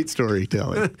storyteller. Great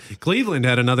storytelling. Cleveland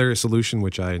had another solution,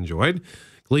 which I enjoyed.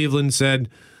 Cleveland said,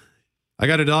 I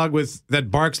got a dog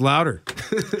that barks louder.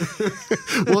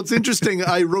 Well, it's interesting.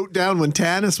 I wrote down when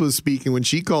Tanis was speaking, when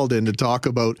she called in to talk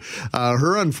about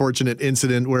her unfortunate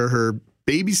incident where her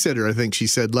babysitter, I think she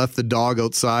said, left the dog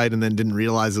outside and then didn't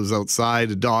realize it was outside.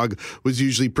 The dog was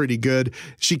usually pretty good.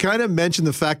 She kind of mentioned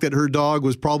the fact that her dog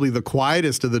was probably the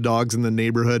quietest of the dogs in the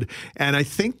neighborhood. And I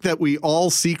think that we all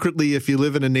secretly, if you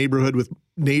live in a neighborhood with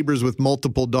neighbors with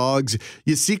multiple dogs,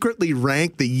 you secretly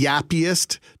rank the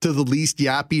yappiest to the least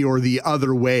yappy or the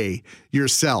other way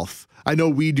yourself. I know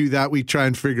we do that. We try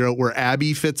and figure out where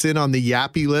Abby fits in on the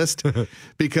yappy list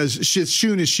because as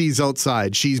soon as she's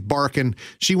outside, she's barking.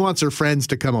 She wants her friends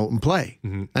to come out and play.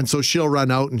 Mm-hmm. And so she'll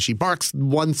run out and she barks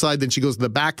one side, then she goes to the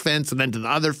back fence and then to the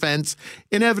other fence.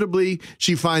 Inevitably,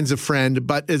 she finds a friend.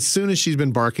 But as soon as she's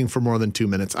been barking for more than 2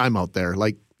 minutes, I'm out there.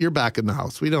 Like, you're back in the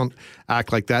house. We don't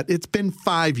act like that. It's been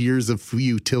 5 years of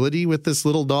futility with this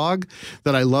little dog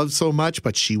that I love so much,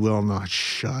 but she will not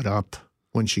shut up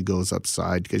when she goes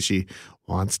outside because she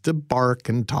wants to bark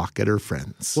and talk at her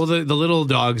friends. Well, the little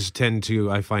dogs tend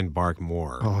to, I find, bark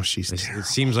more. Oh, she's terrible. It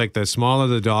seems like the smaller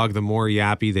the dog, the more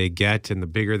yappy they get and the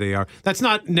bigger they are. That's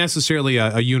not necessarily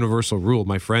a universal rule.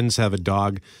 My friends have a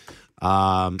dog.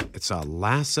 It's a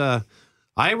Lhasa.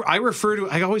 I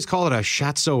always call it a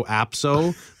Shatso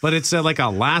Apso, but it's like a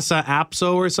Lhasa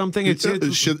Apso or something. It's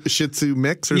Shih Tzu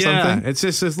mix or something. something? It's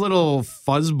just this little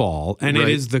fuzzball, and Right.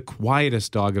 it is the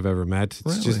quietest dog I've ever met.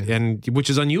 It's which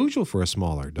is unusual for a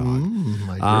smaller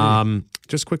dog.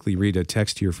 Just quickly read a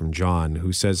text here from John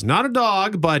who says, not a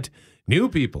dog, but new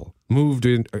people moved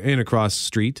in across the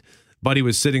street. Buddy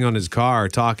was sitting on his car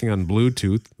talking on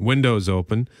Bluetooth, windows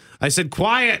open. I said,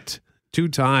 quiet, 2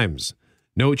 times.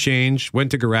 No change,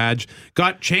 went to garage,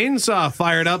 got chainsaw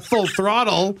fired up full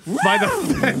throttle by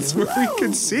the fence where he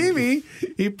could see me.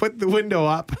 He put the window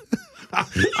up.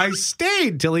 I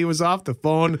stayed till he was off the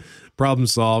phone. Problem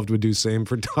solved. Would do same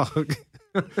for dog.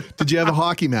 Did you have a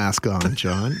hockey mask on,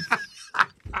 John?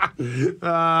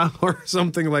 Or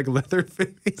something like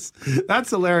Leatherface.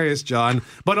 That's hilarious, John,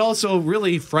 but also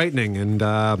really frightening. And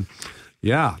I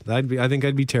think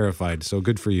I'd be terrified. So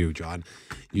good for you, John.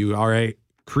 You are a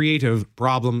creative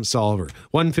problem solver.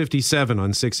 1:57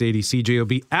 on 680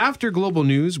 CJOB. After Global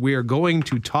News, we are going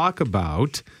to talk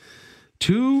about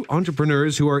 2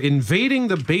 entrepreneurs who are invading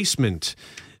the basement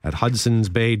at Hudson's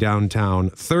Bay downtown,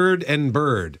 Third and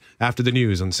Bird, after the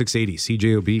news on 680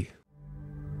 CJOB.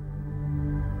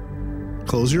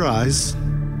 Close your eyes.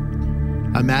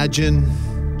 Imagine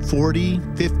 40,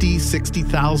 50,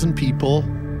 60,000 people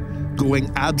going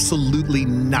absolutely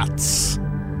nuts.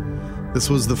 This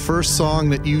was the first song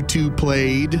that U2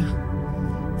 played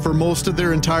for most of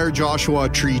their entire Joshua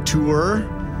Tree tour.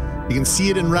 You can see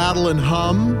it in Rattle and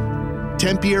Hum,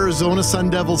 Tempe, Arizona Sun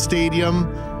Devil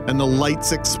Stadium, and the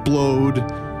lights explode,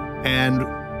 and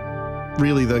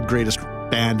really the greatest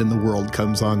band in the world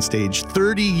comes on stage.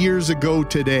 30 years ago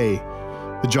today,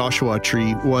 the Joshua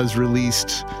Tree was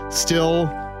released. Still,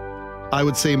 I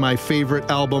would say my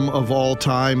favorite album of all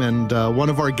time, and one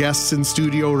of our guests in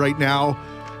studio right now,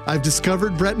 I've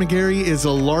discovered Brett McGarry is a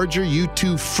larger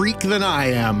U2 freak than I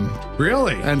am.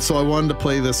 Really? And so I wanted to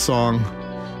play this song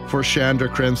for Chandra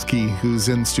Kremski, who's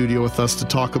in studio with us to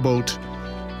talk about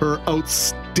her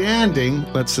outstanding,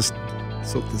 let's just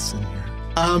soak this in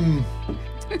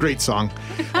here. Great song.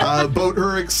 About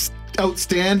her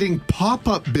outstanding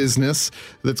pop-up business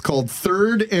that's called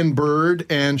Third and Bird,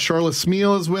 and Charlotte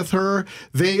Smeal is with her.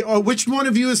 They are, which one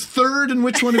of you is Third and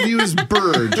which one of you is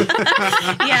Bird?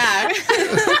 Yeah.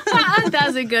 That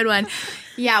was a good one.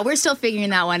 Yeah, we're still figuring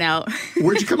that one out.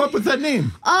 Where'd you come up with that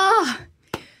name? Oh,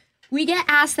 we get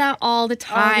asked that all the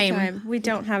time. We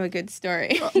don't have a good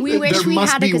story. We wish there we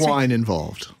must had a be good wine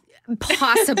involved.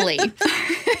 Possibly.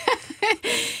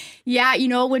 Yeah,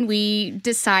 when we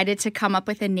decided to come up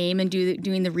with a name and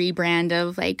doing the rebrand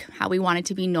of like how we wanted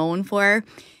to be known for,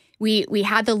 we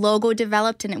had the logo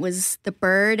developed and it was the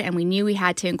bird, and we knew we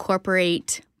had to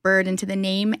incorporate bird into the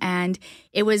name. And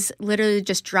it was literally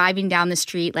just driving down the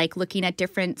street, like looking at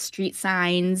different street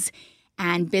signs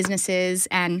and businesses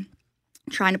and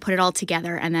trying to put it all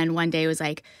together. And then one day it was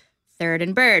like, Third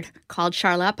and Bird. Called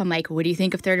Charla up. I'm like, what do you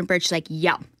think of Third and Bird? She's like,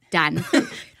 yep, done.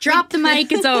 Drop the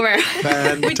mic, it's over.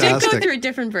 Fantastic. We did go through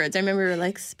different birds. I remember we were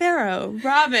like, Sparrow,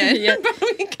 Robin. But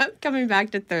we kept coming back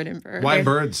to Third and Bird. Why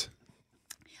birds?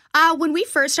 When we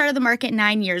first started the market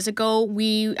 9 years ago,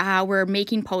 we were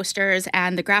making posters,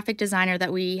 and the graphic designer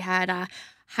that we had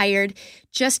hired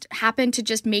just happened to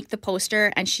just make the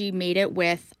poster, and she made it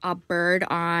with a bird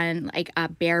on like a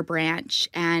bare branch,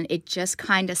 and it just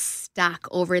kind of stuck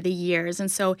over the years. And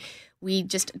so we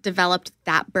just developed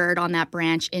that bird on that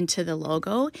branch into the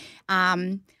logo.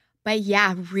 But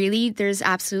yeah, really, there's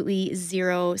absolutely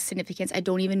zero significance. I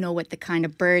don't even know what the kind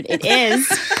of bird it is.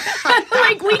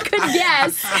 Like, we could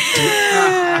guess.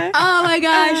 Oh my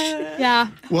gosh. Yeah.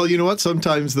 Well, you know what?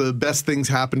 Sometimes the best things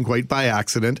happen quite by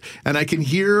accident. And I can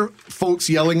hear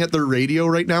folks yelling at their radio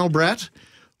right now, Brett.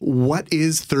 What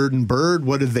is Third and Bird?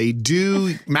 What do they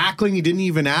do? Mackling, you didn't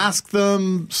even ask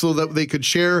them so that they could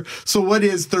share. So what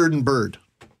is Third and Bird?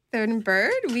 Third and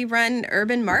Bird, we run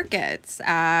urban markets.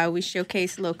 We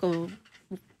showcase local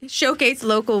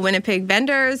Winnipeg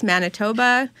vendors,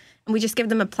 Manitoba, and we just give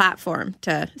them a platform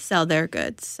to sell their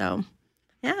goods. So,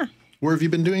 yeah. Where have you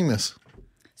been doing this?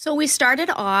 So we started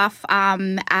off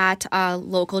at a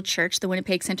local church, the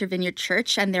Winnipeg Center Vineyard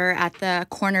Church, and they're at the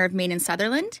corner of Main and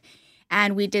Sutherland.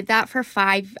 And we did that for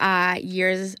 5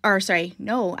 years, or sorry,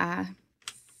 no.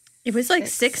 It was like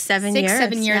 6-7 years.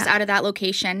 6-7 years out of that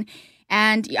location.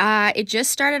 And it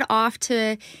just started off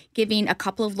to giving a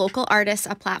couple of local artists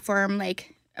a platform.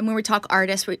 Like, and when we talk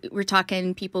artists, we're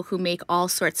talking people who make all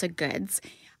sorts of goods,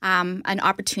 an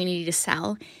opportunity to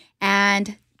sell.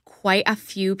 And quite a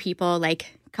few people,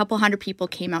 like a couple hundred people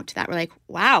came out to that. We're like,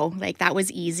 wow, like that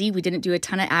was easy. We didn't do a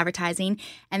ton of advertising.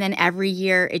 And then every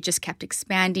year it just kept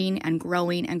expanding and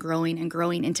growing and growing and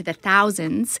growing into the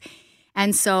thousands.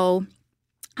 And so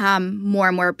more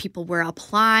and more people were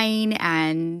applying,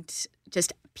 and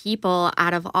just people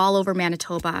out of all over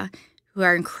Manitoba who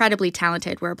are incredibly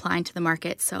talented were applying to the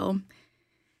market. So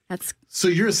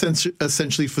you're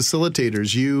essentially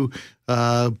facilitators. You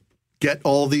get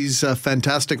all these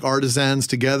fantastic artisans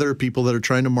together, people that are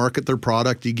trying to market their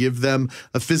product. You give them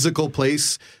a physical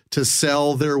place to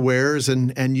sell their wares,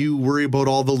 and you worry about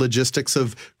all the logistics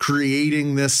of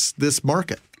creating this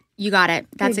market. You got it.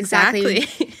 That's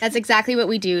exactly what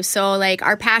we do. So, like,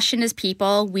 our passion is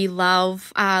people. We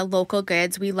love local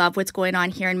goods. We love what's going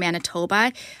on here in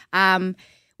Manitoba.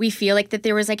 We feel like that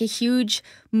there was like a huge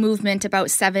movement about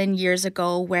 7 years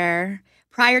ago where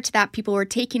prior to that, people were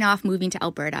taking off, moving to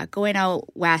Alberta, going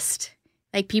out west.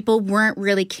 Like, people weren't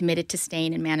really committed to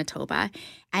staying in Manitoba.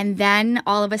 And then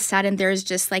all of a sudden, there's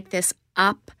just like this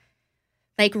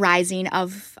rising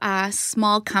of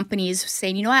small companies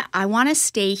saying, you know what, I want to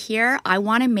stay here. I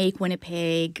want to make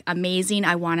Winnipeg amazing.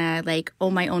 I want to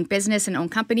own my own business and own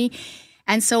company.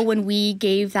 And so when we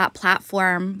gave that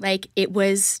platform, it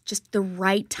was just the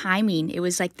right timing. It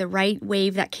was like the right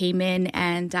wave that came in.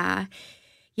 And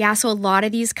so a lot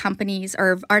of these companies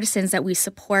or artisans that we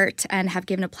support and have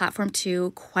given a platform to,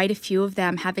 quite a few of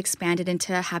them have expanded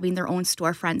into having their own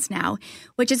storefronts now,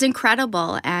 which is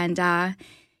incredible. And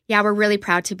we're really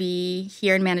proud to be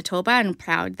here in Manitoba, and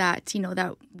proud that,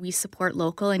 that we support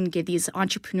local and give these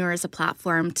entrepreneurs a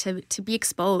platform to be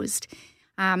exposed.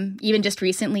 Even just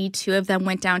recently, 2 of them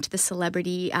went down to the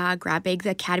Celebrity Grab Bag,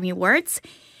 the Academy Awards.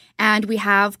 And we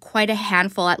have quite a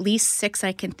handful, at least 6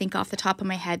 I can think off the top of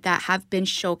my head, that have been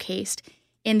showcased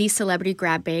in these Celebrity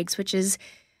Grab Bags, which is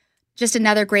just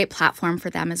another great platform for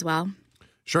them as well.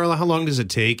 Charla, how long does it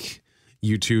take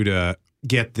you two to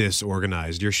get this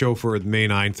organized? Your show for May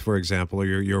 9th, for example, or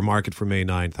your market for May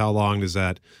 9th, how long does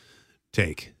that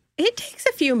take? It takes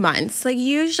a few months.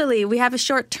 Usually we have a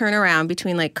short turnaround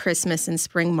between Christmas and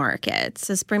spring markets.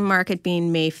 So spring market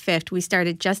being May 5th, we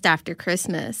started just after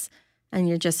Christmas, and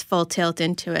you're just full tilt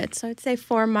into it. So I'd say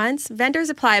 4 months. Vendors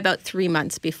apply about 3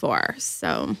 months before.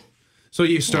 So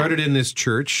you started in this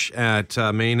church at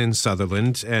Main and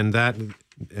Sutherland, and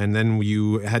then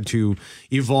you had to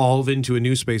evolve into a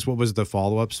new space. What was the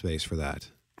follow-up space for that?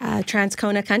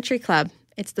 Transcona Country Club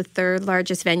It's the third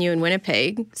largest venue in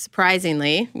Winnipeg,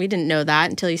 surprisingly. We didn't know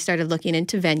that until you started looking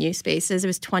into venue spaces. It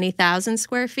was 20,000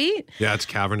 square feet. Yeah, it's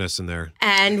cavernous in there.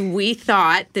 And we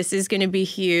thought this is going to be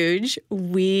huge.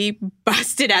 We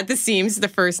busted at the seams the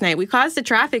first night. We caused a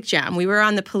traffic jam. We were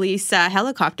on the police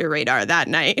helicopter radar that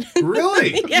night.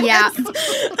 Really? Yeah.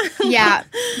 Yeah.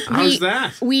 How's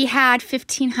that? We had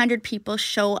 1,500 people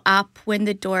show up when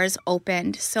the doors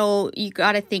opened. So you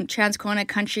got to think Transcona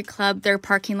Country Club, their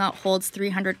parking lot holds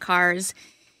 300 cars.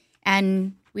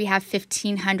 And we have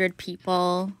 1,500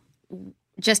 people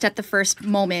just at the first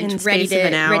moment ready to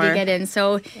get in.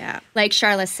 So like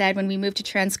Charla said, when we moved to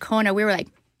Transcona, we were like,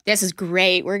 this is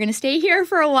great. We're going to stay here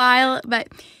for a while. But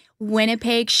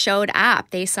Winnipeg showed up.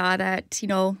 They saw that,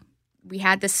 we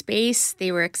had the space.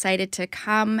 They were excited to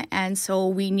come. And so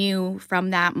we knew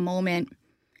from that moment,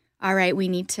 all right, we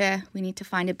need to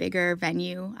find a bigger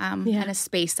venue and a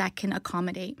space that can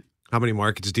accommodate. How many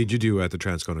markets did you do at the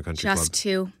Transcona Country Club? Just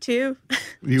two.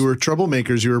 You were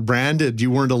troublemakers. You were branded.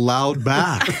 You weren't allowed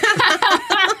back. Is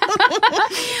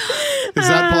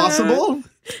that possible?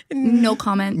 No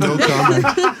comment. No comment.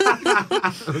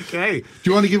 Okay. Do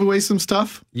you want to give away some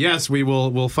stuff? Yes, we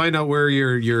will. We'll find out where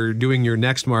you're doing your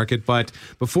next market. But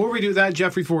before we do that,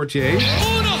 Jeffrey Fortier.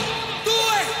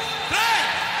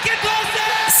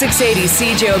 680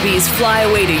 CJOB's Fly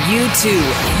Away to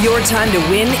U2. Your time to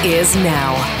win is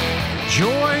now.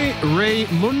 Joy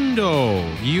Raymundo,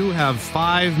 you have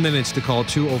 5 minutes to call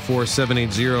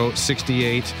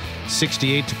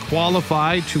 204-780-6868 to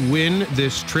qualify to win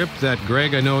this trip that,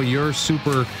 Greg, I know you're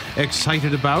super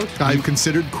excited about. I've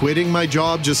considered quitting my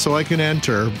job just so I can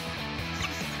enter.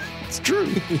 It's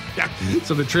true. Yeah.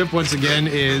 So the trip once again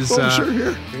is. Sure.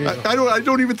 Here, I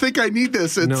don't even think I need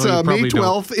this. It's May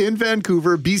 12th in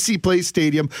Vancouver, BC Place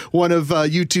Stadium, one of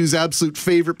U2's absolute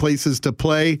favorite places to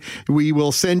play. We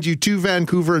will send you to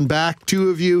Vancouver and back, two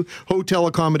of you, hotel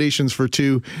accommodations for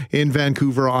two in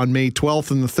Vancouver on May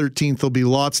 12th and the 13th. There'll be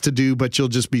lots to do, but you'll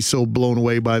just be so blown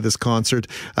away by this concert.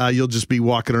 You'll just be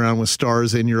walking around with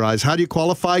stars in your eyes. How do you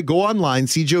qualify? Go online,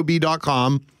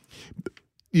 cjob.com.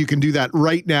 You can do that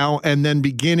right now. And then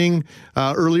beginning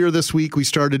earlier this week, we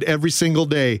started every single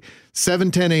day,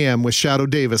 7:10 a.m. with Shadow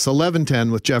Davis,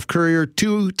 11:10 with Jeff Courier,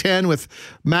 2:10 with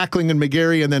Mackling and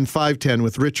McGarry, and then 5:10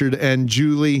 with Richard and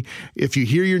Julie. If you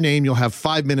hear your name, you'll have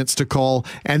 5 minutes to call.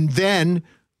 And then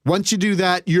once you do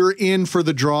that, you're in for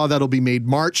the draw that'll be made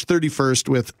March 31st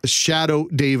with Shadow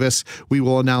Davis. We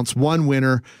will announce one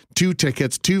winner, 2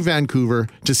 tickets to Vancouver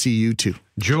to see U2.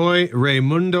 Joy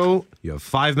Raymundo, you have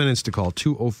 5 minutes to call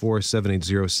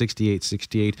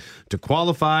 204-780-6868 to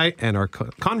qualify. And our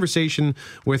conversation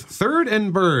with Third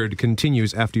and Bird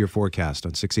continues after your forecast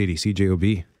on 680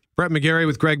 CJOB. Brett McGarry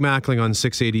with Greg Mackling on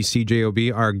 680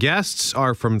 CJOB. Our guests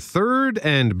are from Third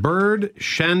and Bird,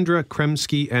 Chandra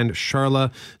Kremski and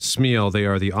Charla Smeal. They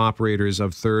are the operators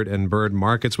of Third and Bird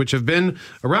Markets, which have been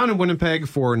around in Winnipeg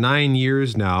for 9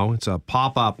 years now. It's a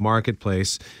pop-up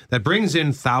marketplace that brings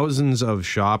in thousands of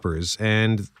shoppers.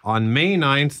 And on May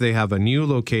 9th, they have a new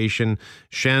location,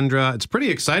 Chandra. It's a pretty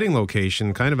exciting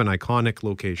location, kind of an iconic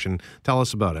location. Tell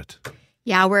us about it.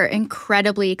 Yeah, we're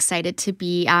incredibly excited to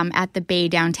be at the Bay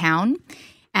downtown.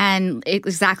 And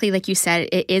exactly like you said,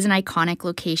 it is an iconic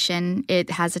location. It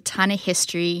has a ton of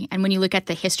history. And when you look at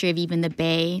the history of even the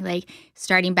Bay, like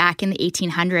starting back in the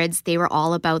 1800s, they were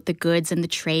all about the goods and the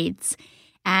trades.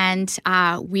 And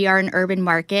we are an urban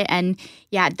market. And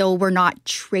yeah, though we're not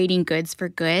trading goods for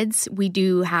goods, we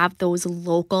do have those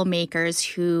local makers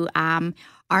who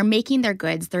are making their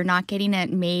goods. They're not getting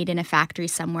it made in a factory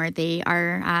somewhere.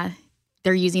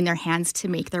 They're using their hands to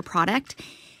make their product.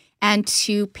 And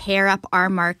to pair up our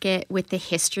market with the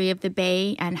history of the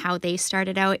Bay and how they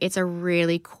started out, it's a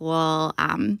really cool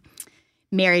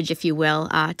marriage, if you will,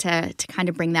 to kind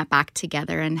of bring that back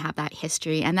together and have that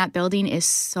history. And that building is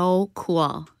so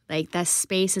cool. Like, the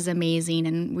space is amazing,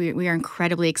 and we are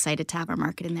incredibly excited to have our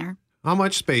market in there. How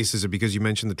much space is it? Because you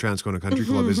mentioned the Transcona Country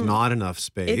Club is not enough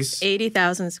space. It's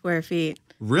 80,000 square feet.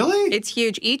 Really? It's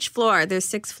huge. Each floor, there's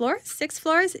 6 floors. 6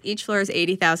 floors. Each floor is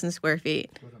 80,000 square feet.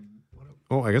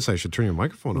 Oh, I guess I should turn your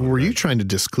microphone on. Were you trying to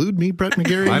disclude me, Brett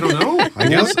McGarry? I don't know. I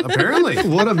guess, apparently.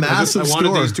 What a massive store. I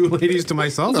wanted these two ladies to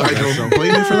myself. I don't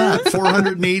blame you for that.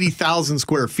 480,000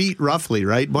 square feet, roughly,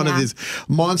 right? One of these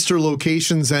monster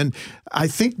locations. And I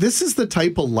think this is the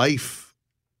type of life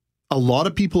a lot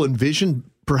of people envision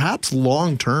perhaps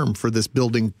long term for this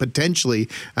building potentially.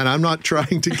 And I'm not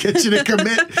trying to get you to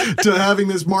commit to having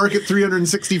this market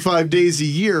 365 days a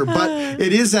year, but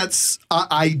it is that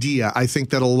idea, I think,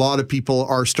 that a lot of people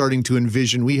are starting to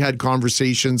envision. We had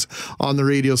conversations on the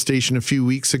radio station a few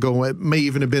weeks ago. It may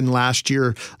even have been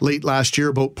late last year,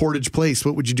 about Portage Place.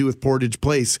 What would you do with Portage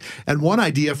Place? And one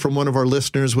idea from one of our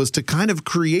listeners was to kind of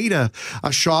create a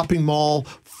shopping mall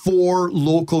for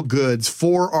local goods,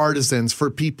 for artisans,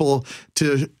 for people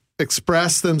to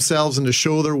express themselves and to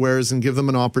show their wares and give them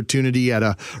an opportunity at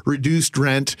a reduced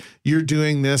rent. You're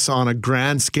doing this on a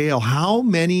grand scale. How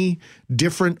many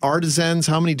different artisans,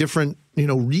 how many different,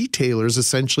 retailers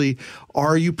essentially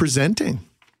are you presenting?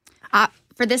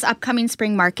 For this upcoming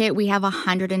spring market, we have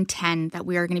 110 that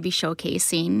we are going to be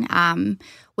showcasing,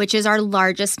 which is our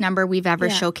largest number we've ever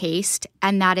showcased.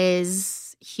 And that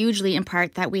is hugely in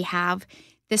part that we have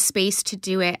the space to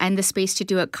do it and the space to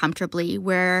do it comfortably,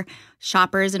 where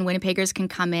shoppers and Winnipeggers can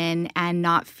come in and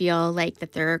not feel like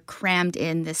that they're crammed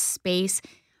in this space.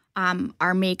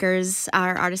 Our makers,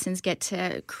 our artisans get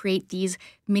to create these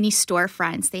mini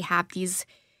storefronts. They have these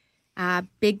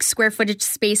big square footage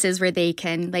spaces where they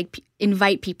can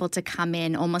invite people to come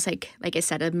in, almost like I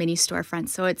said, a mini storefront.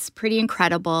 So it's pretty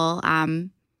incredible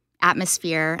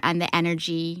atmosphere, and the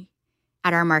energy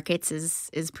at our markets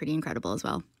is pretty incredible as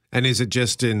well. And is it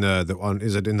just in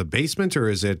is it in the basement, or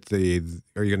is it are you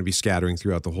going to be scattering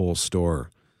throughout the whole store?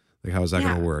 Like, how is that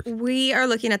going to work? We are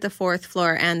looking at the 4th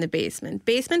floor and the basement.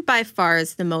 Basement by far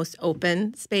is the most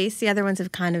open space. The other ones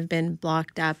have kind of been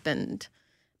blocked up and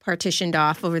partitioned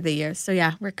off over the years. So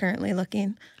yeah, we're currently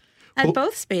looking at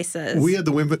both spaces. We had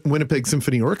the Winnipeg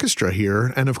Symphony Orchestra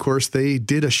here, and of course they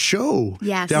did a show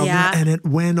down there, and it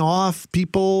went off.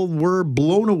 People were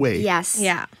blown away. Yes.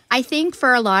 Yeah. I think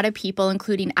for a lot of people,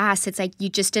 including us, it's like you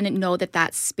just didn't know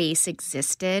that space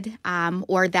existed,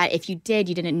 or that if you did,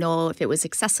 you didn't know if it was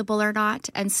accessible or not.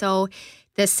 And so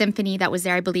the symphony that was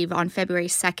there, I believe, on February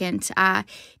 2nd,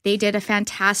 they did a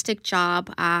fantastic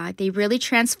job. They really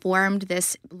transformed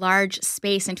this large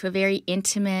space into a very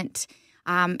intimate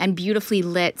and beautifully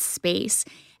lit space.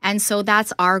 And so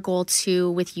that's our goal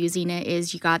too with using it,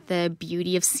 is you got the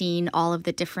beauty of seeing all of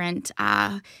the different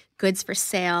goods for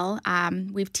sale.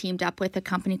 We've teamed up with a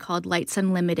company called Lights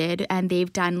Unlimited, and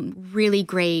they've done really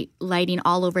great lighting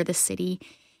all over the city.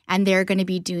 And they're going to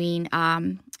be doing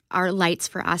our lights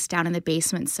for us down in the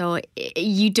basement. So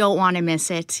you don't want to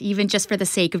miss it, even just for the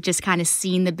sake of just kind of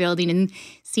seeing the building and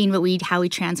seeing how we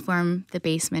transform the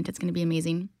basement. It's going to be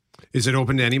amazing. Is it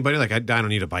open to anybody? Like, I don't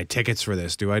need to buy tickets for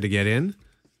this, do I, to get in?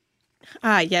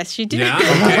 Yes, you do. Yeah? Okay.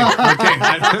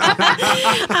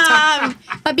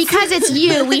 But because it's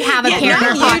you, we have a pair in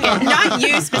our pocket. Not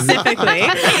you specifically,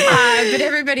 but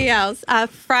everybody else.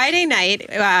 Friday night,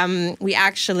 we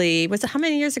actually, how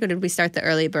many years ago did we start the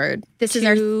early bird? This is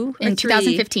in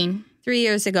 2015. 3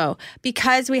 years ago.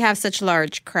 Because we have such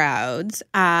large crowds,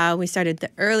 we started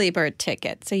the early bird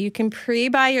ticket. So you can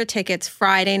pre-buy your tickets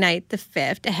Friday night, the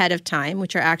 5th, ahead of time,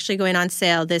 which are actually going on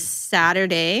sale this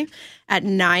Saturday at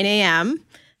 9 a.m.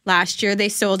 Last year, they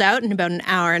sold out in about an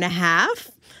hour and a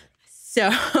half.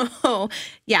 So,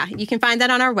 yeah, you can find that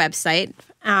on our website.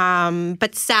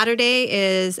 But Saturday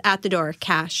is at the door,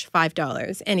 cash,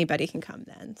 $5. Anybody can come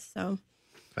then, so...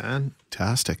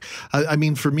 Fantastic. I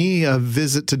mean, for me, a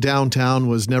visit to downtown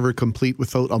was never complete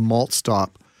without a malt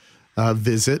stop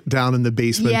visit down in the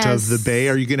basement of the Bay.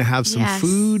 Are you going to have some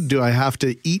food? Do I have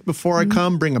to eat before I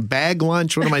come? Bring a bag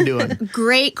lunch? What am I doing?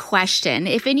 Great question.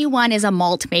 If anyone is a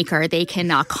malt maker, they can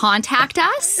contact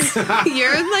us. We've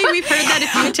heard that a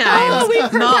few times. Oh,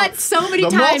 we've heard that so many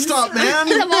times. The malt stop, man.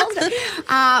 The malt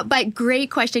stop. But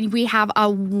great question. We have a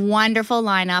wonderful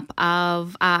lineup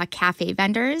of cafe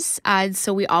vendors.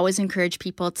 So we always encourage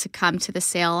people to come to the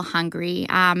sale hungry.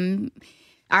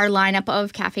 Our lineup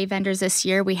of cafe vendors this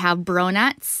year, we have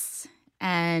Bronuts.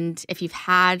 And if you've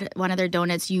had one of their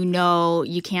donuts, you know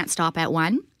you can't stop at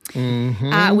one.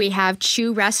 Mm-hmm. We have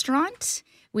Chew Restaurant.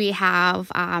 We have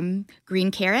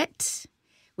Green Carrot.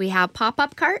 We have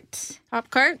Pop-Up Cart. Pop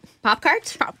Cart.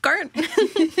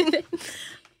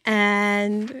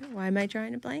 And why am I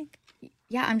drawing a blank?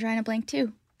 Yeah, I'm drawing a blank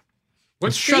too.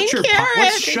 Let's shut your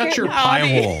pie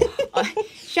hole.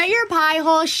 Shut your pie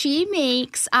hole. She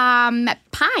makes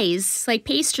pies, like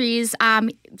pastries.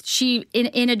 She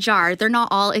in a jar. They're not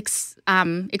all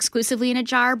exclusively in a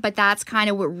jar, but that's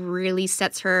kind of what really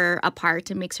sets her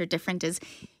apart and makes her different. Is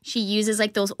she uses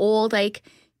like those old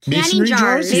canning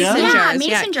jars,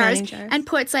 mason jars, and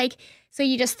puts so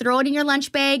you just throw it in your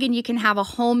lunch bag and you can have a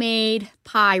homemade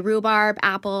pie, rhubarb,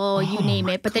 apple, you name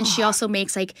it. But then she also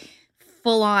makes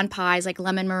full-on pies like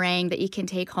lemon meringue that you can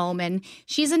take home. And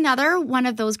she's another one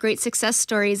of those great success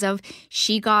stories of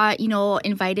she got,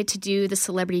 invited to do the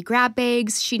celebrity grab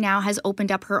bags. She now has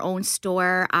opened up her own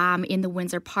store in the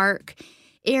Windsor Park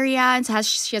area, and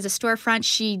she has a storefront.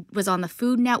 She was on the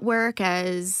Food Network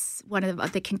as one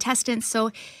of the contestants.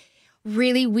 So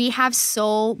really, we have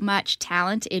so much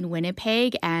talent in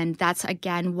Winnipeg, and that's,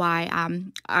 again, why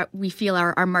we feel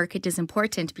our market is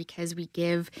important, because we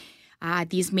give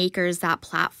these makers that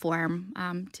platform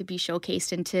to be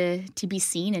showcased and to be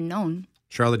seen and known.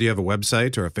 Charlotte, do you have a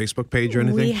website or a Facebook page or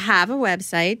anything? We have a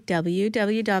website,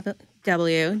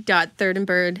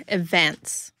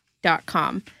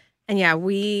 www.thirdandbirdevents.com. And yeah,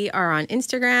 we are on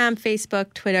Instagram,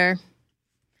 Facebook, Twitter.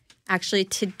 Actually,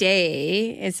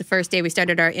 today is the first day we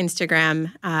started our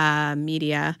Instagram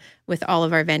media with all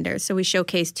of our vendors. So we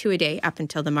showcase 2 a day up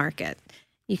until the market.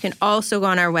 You can also go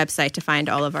on our website to find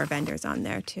all of our vendors on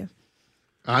there too.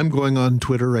 I'm going on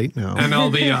Twitter right now. And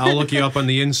I'll look you up on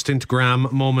the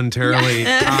Instagram momentarily.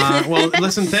 Well,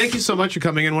 listen, thank you so much for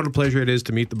coming in. What a pleasure it is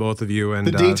to meet the both of you. And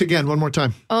the dates again, one more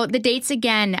time. Oh, the dates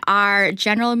again. Our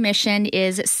general admission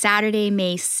is Saturday,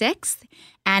 May 6th.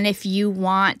 And if you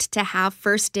want to have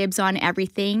first dibs on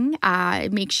everything,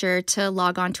 make sure to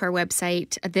log on to our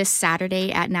website this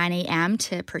Saturday at 9 a.m.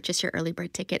 to purchase your early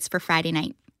bird tickets for Friday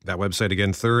night. That website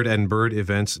again,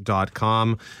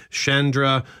 thirdandbirdevents.com.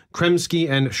 Chandra Kremski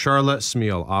and Charlotte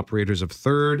Smeal, operators of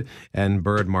Third and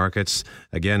Bird Markets,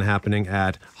 again happening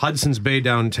at Hudson's Bay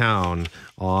downtown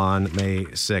on May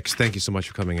 6th. Thank you so much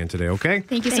for coming in today, okay?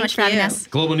 Thank you so much for having us.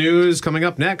 Global News coming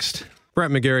up next. Brett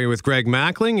McGarry with Greg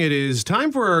Mackling. It is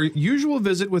time for our usual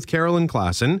visit with Carolyn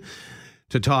Klassen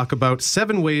to talk about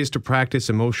 7 ways to practice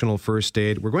emotional first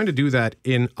aid. We're going to do that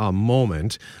in a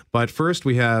moment. But first,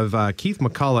 we have Keith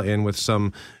McCullough in with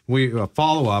some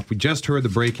follow-up. We just heard the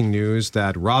breaking news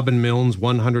that Robin Milne's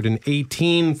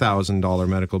 $118,000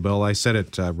 medical bill. I said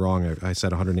it wrong. I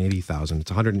said $180,000. It's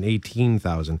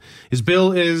 $118,000. His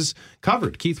bill is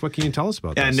covered. Keith, what can you tell us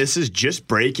about this? And this is just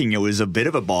breaking. It was a bit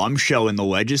of a bombshell in the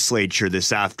legislature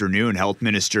this afternoon. Health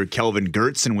Minister Kelvin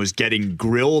Goertzen was getting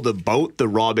grilled about the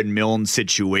Robin Milne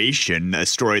situation, a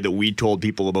story that we told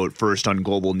people about first on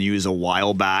Global News a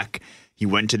while back. He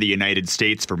went to the United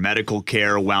States for medical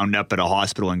care, wound up at a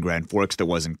hospital in Grand Forks that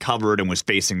wasn't covered, and was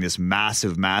facing this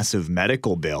massive, massive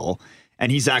medical bill.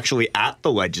 And he's actually at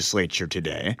the legislature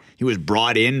today. He was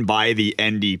brought in by the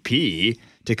NDP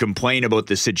to complain about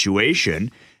the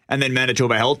situation. And then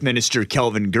Manitoba Health Minister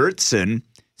Kelvin Goertzen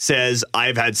says,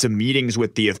 I've had some meetings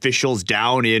with the officials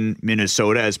down in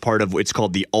Minnesota as part of what's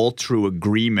called the Altru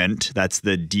Agreement. That's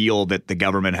the deal that the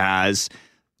government has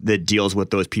that deals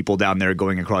with those people down there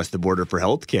going across the border for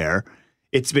healthcare.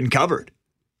 It's been covered.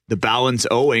 The balance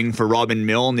owing for Robin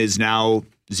Milne is now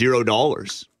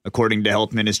 $0, according to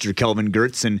Health Minister Kelvin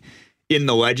Goertzen in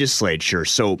the legislature.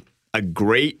 So a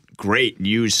great, great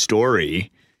news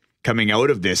story coming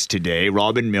out of this today.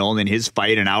 Robin Milne and his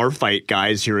fight and our fight,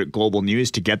 guys, here at Global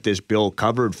News to get this bill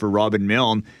covered for Robin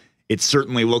Milne. It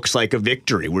certainly looks like a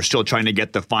victory. We're still trying to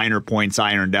get the finer points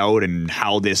ironed out and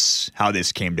how this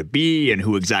came to be and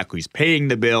who exactly is paying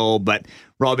the bill. But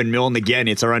Robin Milne, again,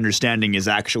 it's our understanding, is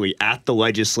actually at the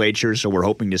legislature. So we're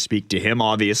hoping to speak to him,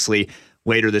 obviously,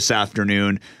 later this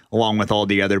afternoon, along with all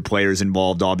the other players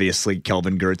involved. Obviously,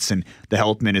 Kelvin Goertzen, the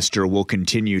health minister, will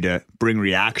continue to bring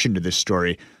reaction to this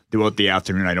story throughout the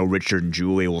afternoon. I know Richard and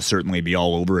Julie will certainly be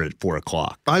all over it at 4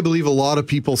 o'clock. I believe a lot of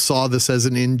people saw this as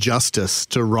an injustice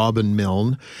to Robin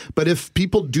Milne. But if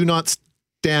people do not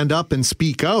stand up and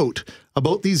speak out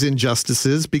about these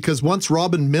injustices, because once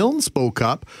Robin Milne spoke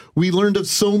up, we learned of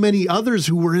so many others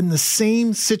who were in the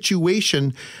same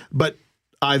situation, but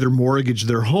either mortgaged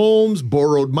their homes,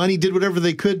 borrowed money, did whatever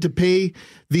they could to pay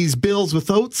these bills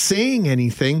without saying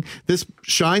anything. This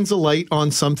shines a light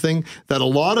on something that a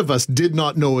lot of us did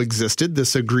not know existed,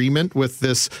 this agreement with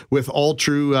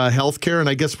Altru Healthcare. And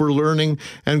I guess we're learning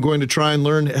and going to try and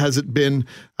learn, has it been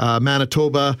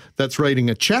Manitoba that's writing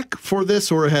a check for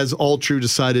this, or has Altru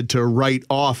decided to write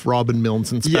off Robin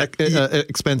Milne's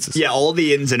expenses? Yeah, all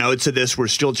the ins and outs of this we're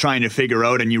still trying to figure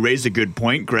out. And you raised a good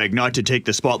point, Greg, not to take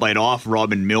the spotlight off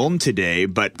Robin Milne today,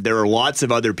 but there are lots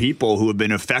of other people who have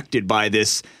been affected by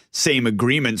this same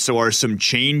agreement. So are some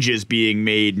changes being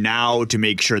made now to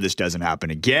make sure this doesn't happen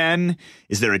again?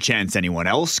 Is there a chance anyone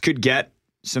else could get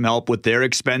some help with their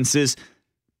expenses?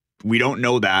 We don't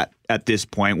know that at this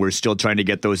point. We're still trying to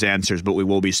get those answers, but we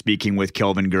will be speaking with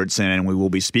Kelvin Goertzen, and we will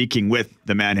be speaking with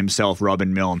the man himself,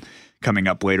 Robin Milne, coming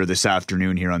up later this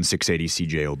afternoon here on 680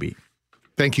 CJOB.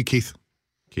 Thank you, Keith.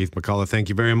 Keith McCullough, thank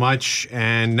you very much.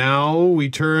 And now we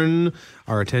turn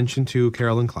our attention to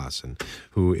Carolyn Klassen,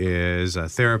 who is a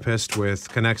therapist with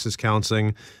Connexus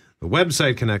Counseling, the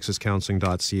website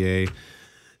connexuscounseling.ca.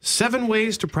 7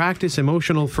 ways to practice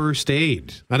emotional first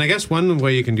aid. And I guess one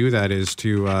way you can do that is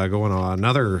to go on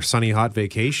another sunny, hot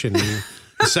vacation.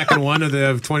 The second one of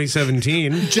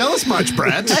 2017. Jealous much,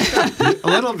 Brett? A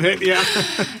little bit, yeah.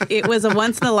 It was a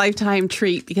once-in-a-lifetime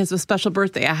treat because of a special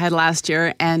birthday I had last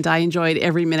year, and I enjoyed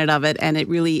every minute of it. And it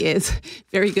really is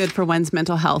very good for one's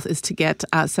mental health is to get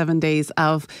 7 days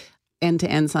of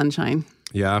end-to-end sunshine.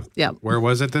 Yeah. Yeah. Where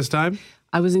was it this time?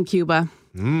 I was in Cuba.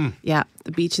 Mm. Yeah,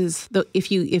 the beaches.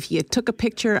 If you took a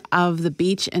picture of the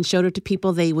beach and showed it to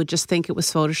people, they would just think it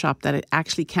was Photoshopped, that it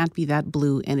actually can't be that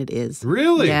blue, and it is.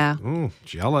 Really? Yeah. Oh,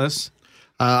 jealous.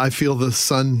 I feel the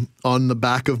sun on the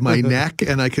back of my neck,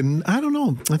 and I don't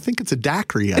know, I think it's a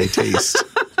daiquiri I taste.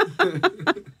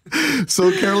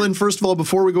 So, Carolyn, first of all,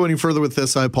 before we go any further with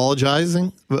this, I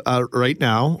apologizing right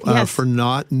now for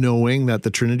not knowing that the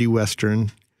Trinity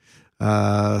Western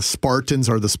Spartans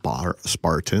are the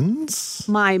Spartans.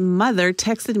 My mother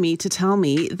texted me to tell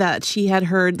me that she had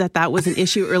heard that was an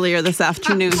issue earlier this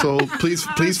afternoon. So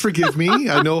please forgive me.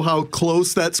 I know how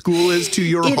close that school is to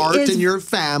your heart and your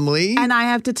family. And I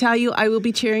have to tell you, I will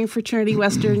be cheering for Trinity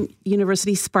Western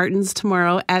University Spartans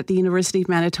tomorrow at the University of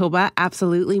Manitoba.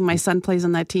 Absolutely. My son plays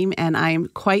on that team, and I am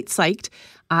quite psyched.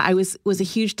 I was a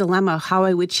huge dilemma how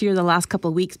I would cheer the last couple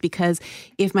of weeks, because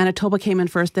if Manitoba came in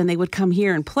first, then they would come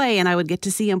here and play, and I would get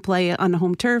to see them play on the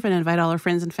home turf and invite all our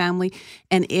friends and family.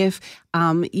 And if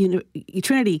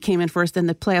Trinity came in first, then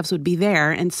the playoffs would be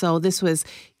there. And so this was,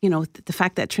 the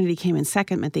fact that Trinity came in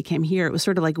second meant they came here. It was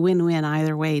sort of like win-win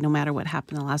either way, no matter what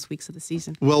happened in the last weeks of the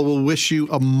season. Well, we'll wish you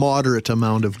a moderate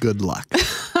amount of good luck.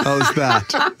 How's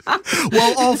that?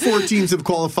 Well, all 4 teams have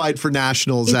qualified for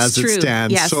nationals as it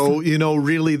stands. Yes. So,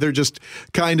 really, they're just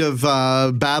kind of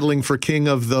battling for king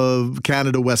of the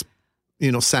Canada West,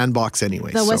 sandbox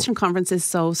anyway. The Western Conference is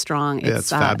so strong. It's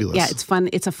fabulous. Yeah, it's fun.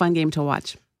 It's a fun game to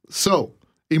watch. So,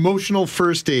 emotional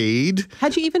first aid.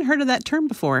 Had you even heard of that term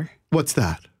before? What's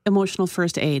that? Emotional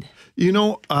first aid.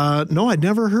 No, I'd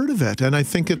never heard of it, and I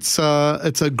think it's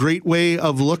a great way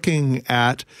of looking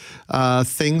at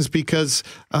things, because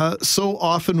so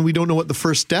often we don't know what the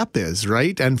first step is,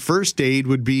 right? And first aid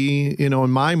would be, in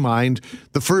my mind,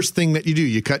 the first thing that you do.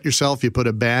 You cut yourself, you put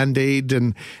a Band-Aid,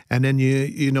 and then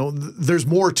there's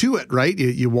more to it, right?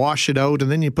 You wash it out, and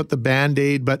then you put the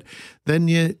Band-Aid, but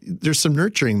then there's some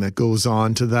nurturing that goes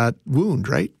on to that wound,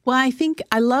 right? Well, I think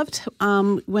I loved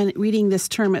when reading this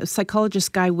term, it was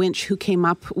psychologist Guy Winch who came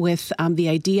up with the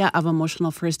idea of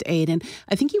emotional first aid. And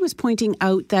I think he was pointing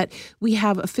out that we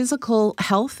have a physical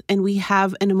health and we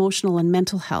have an emotional and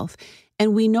mental health.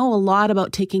 And we know a lot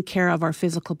about taking care of our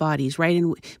physical bodies, right?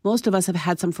 And most of us have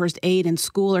had some first aid in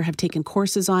school or have taken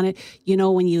courses on it.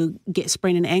 When you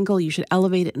sprain an ankle, you should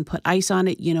elevate it and put ice on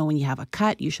it. When you have a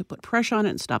cut, you should put pressure on it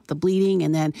and stop the bleeding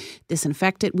and then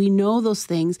disinfect it. We know those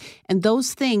things. And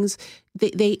those things,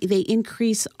 they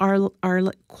increase our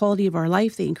quality of our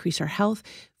life. They increase our health.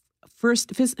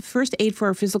 First aid for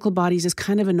our physical bodies is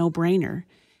kind of a no-brainer.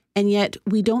 And yet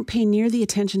we don't pay near the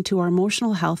attention to our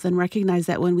emotional health and recognize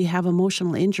that when we have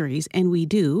emotional injuries, and we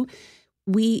do,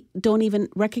 we don't even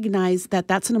recognize that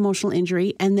that's an emotional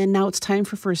injury. And then now it's time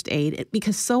for first aid,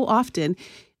 because so often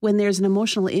when there's an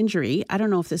emotional injury, I don't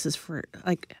know if this is for,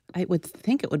 I would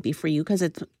think it would be for you, because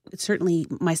it's certainly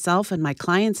myself and my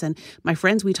clients and my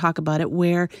friends, we talk about it,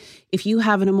 where if you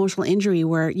have an emotional injury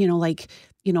where,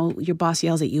 your boss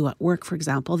yells at you at work, for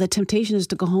example, the temptation is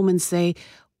to go home and say,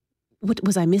 what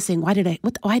was I missing? Why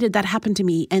did that happen to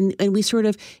me? And we sort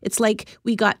of, it's like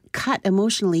we got cut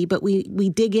emotionally, but we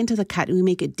dig into the cut and we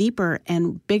make it deeper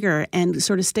and bigger and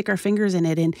sort of stick our fingers in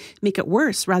it and make it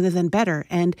worse rather than better.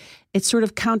 And it's sort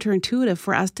of counterintuitive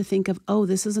for us to think of, oh,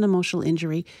 this is an emotional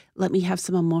injury. Let me have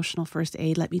some emotional first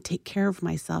aid. Let me take care of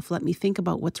myself. Let me think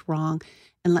about what's wrong,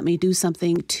 and let me do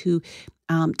something to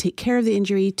take care of the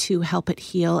injury, to help it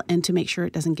heal, and to make sure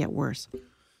it doesn't get worse.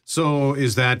 So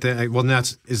is that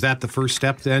the first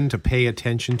step then, to pay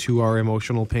attention to our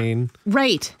emotional pain?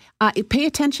 Right. Pay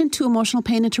attention to emotional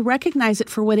pain and to recognize it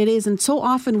for what it is. And so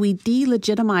often we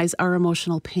delegitimize our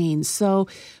emotional pain. So,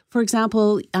 for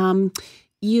example,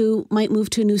 you might move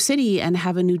to a new city and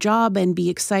have a new job and be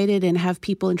excited and have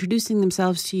people introducing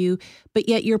themselves to you, but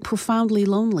yet you're profoundly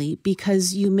lonely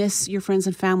because you miss your friends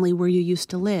and family where you used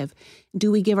to live.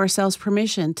 Do we give ourselves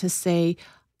permission to say,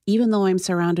 even though I'm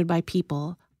surrounded by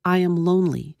people, I am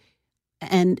lonely?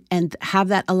 and have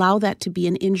that, allow that to be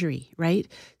an injury, right?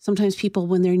 Sometimes people,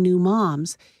 when they're new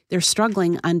moms, they're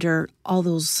struggling under all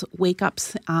those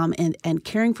wake-ups and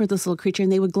caring for this little creature,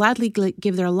 and they would gladly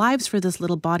give their lives for this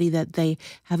little body that they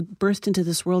have birthed into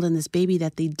this world and this baby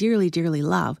that they dearly, dearly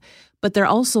love. But they're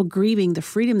also grieving the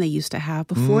freedom they used to have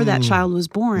before that child was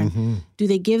born. Mm-hmm. Do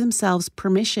they give themselves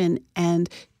permission and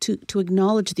to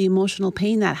acknowledge the emotional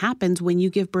pain that happens when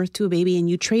you give birth to a baby and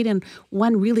you trade in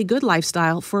one really good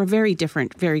lifestyle for a very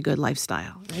different, very good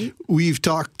lifestyle, right? We've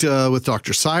talked with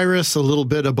Dr. Cyrus a little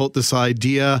bit about this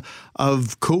idea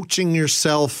of coaching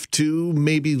yourself to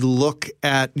maybe look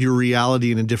at your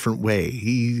reality in a different way.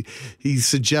 He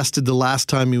suggested the last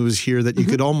time he was here that you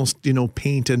could almost,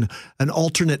 paint an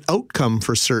alternate outcome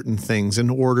for certain things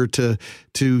in order to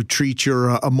treat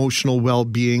your emotional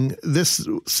well-being. This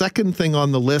second thing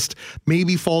on the list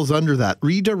maybe falls under that.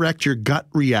 Redirect your gut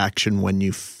reaction when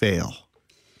you fail.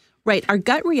 Right. Our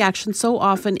gut reaction so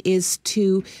often is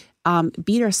to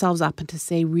beat ourselves up and to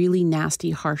say really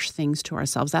nasty, harsh things to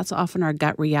ourselves. That's often our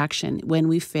gut reaction when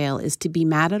we fail, is to be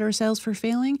mad at ourselves for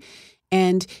failing.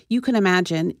 And you can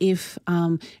imagine if,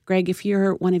 Greg, if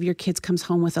one of your kids comes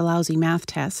home with a lousy math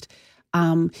test,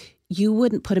 you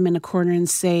wouldn't put him in a corner and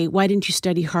say, why didn't you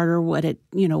study harder? Why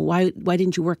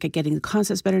didn't you work at getting the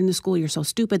concepts better in the school? You're so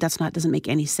stupid. Doesn't make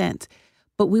any sense.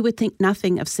 But we would think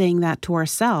nothing of saying that to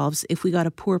ourselves if we got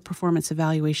a poor performance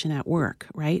evaluation at work,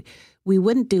 right? We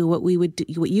wouldn't do what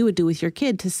you would do with your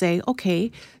kid to say, okay,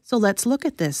 so let's look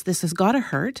at this. This has got to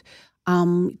hurt.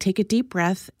 Take a deep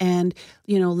breath and,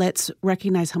 let's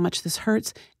recognize how much this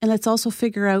hurts. And let's also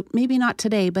figure out, maybe not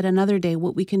today, but another day,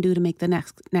 what we can do to make the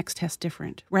next test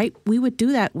different, right? We would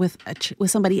do that with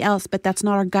somebody else, but that's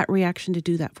not our gut reaction to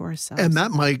do that for ourselves. And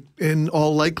that might, in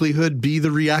all likelihood, be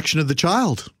the reaction of the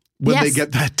child when they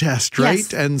get that test, right?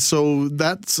 Yes. And so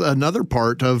that's another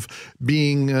part of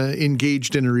being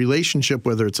engaged in a relationship,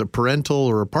 whether it's a parental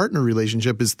or a partner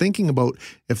relationship, is thinking about,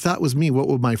 if that was me, what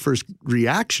would my first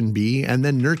reaction be? And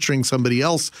then nurturing somebody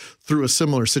else through a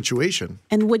similar situation.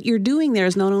 And what you're doing there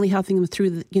is not only helping them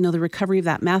through the recovery of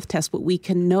that math test, but we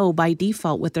can know by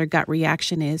default what their gut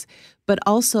reaction is, but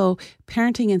also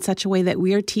parenting in such a way that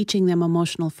we are teaching them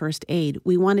emotional first aid.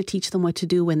 We want to teach them what to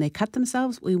do when they cut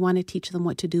themselves. We want to teach them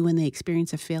what to do when they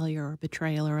experience a failure or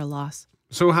betrayal or a loss.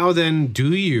 So how then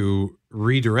do you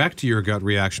redirect your gut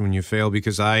reaction when you fail?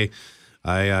 Because I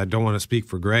don't want to speak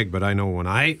for Greg, but I know when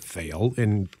I fail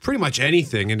in pretty much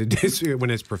anything, and it is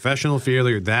when it's professional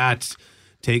failure, that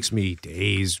takes me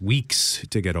days, weeks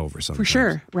to get over something. For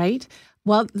sure, right?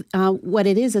 Well, what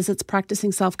it is it's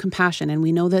practicing self-compassion. And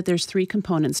we know that there's 3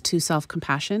 components to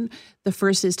self-compassion. The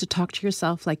first is to talk to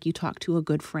yourself like you talk to a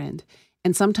good friend.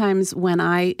 And sometimes when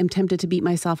I am tempted to beat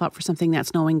myself up for something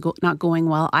that's not going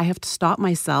well, I have to stop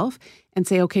myself and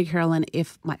say, okay, Carolyn,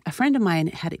 if a friend of mine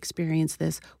had experienced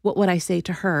this, what would I say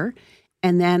to her?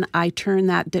 And then I turn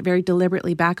that very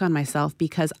deliberately back on myself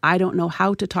because I don't know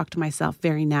how to talk to myself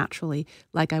very naturally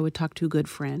like I would talk to a good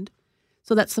friend.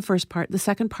 So that's the first part. The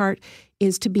second part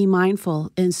is to be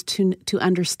mindful, is to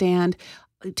understand,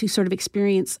 to sort of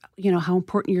experience, how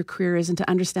important your career is, and to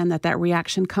understand that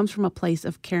reaction comes from a place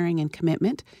of caring and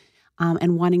commitment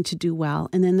and wanting to do well.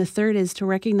 And then the third is to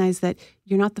recognize that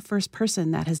you're not the first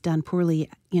person that has done poorly,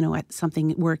 at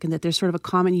something at work, and that there's sort of a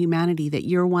common humanity, that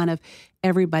you're one of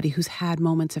everybody who's had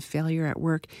moments of failure at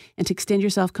work, and to extend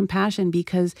yourself compassion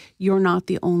because you're not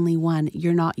the only one.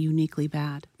 You're not uniquely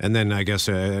bad. And then I guess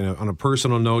on a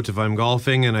personal note, if I'm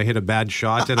golfing and I hit a bad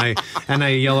shot and I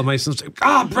yell at myself,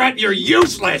 Brett, you're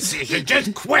useless. You should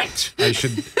just quit. I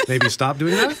should maybe stop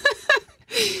doing that?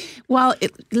 Well,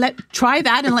 try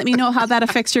that and let me know how that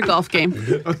affects your golf game.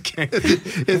 Okay.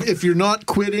 If you're not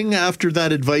quitting after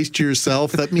that advice to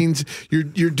yourself, that means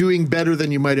you're doing better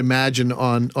than you might imagine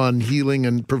on healing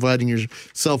and providing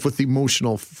yourself with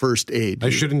emotional first aid. I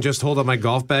shouldn't just hold up my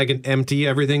golf bag and empty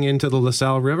everything into the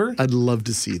LaSalle River? I'd love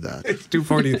to see that. It's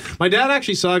 240. My dad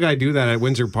actually saw a guy do that at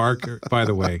Windsor Park, by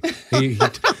the way. He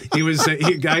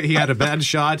had a bad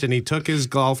shot and he took his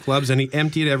golf clubs and he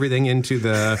emptied everything into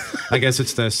I guess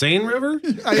it's the Seine River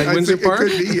at Windsor Park.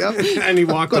 It could be, yeah. And he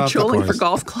walked off the course. Trolling for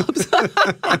golf clubs.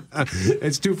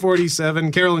 It's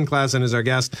 2:47. Carolyn Klassen is our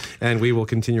guest, and we will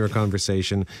continue our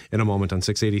conversation in a moment on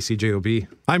 680 CJOB.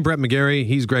 I'm Brett McGarry.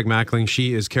 He's Greg Mackling.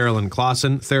 She is Carolyn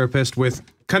Klassen, therapist with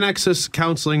Connexus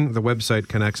Counseling, the website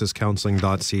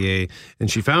connexuscounseling.ca, and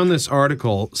she found this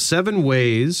article, 7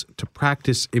 Ways to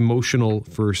Practice Emotional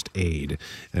First Aid.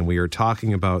 And we are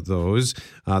talking about those.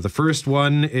 The first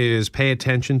one is pay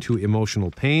attention to emotional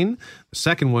pain. The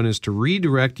second one is to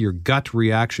redirect your gut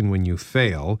reaction when you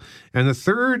fail. And the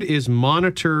third is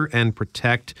monitor and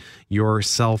protect your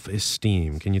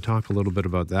self-esteem. Can you talk a little bit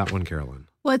about that one, Carolyn?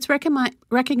 Well, it's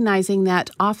recognizing that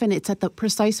often it's at the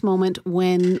precise moment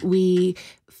when we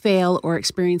fail or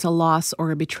experience a loss or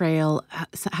a betrayal,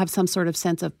 have some sort of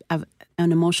sense of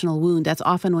an emotional wound. That's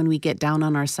often when we get down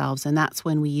on ourselves, and that's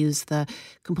when we use the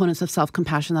components of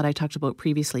self-compassion that I talked about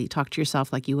previously. Talk to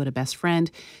yourself like you would a best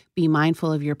friend. Be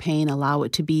mindful of your pain. Allow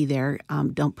it to be there.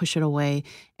 Don't push it away.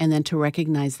 And then to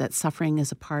recognize that suffering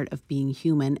is a part of being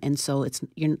human, and so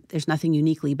there's nothing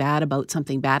uniquely bad about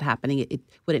something bad happening.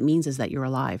 What it means is that you're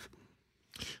alive.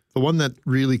 The one that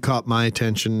really caught my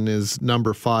attention is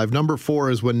number 5. Number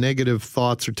 4 is when negative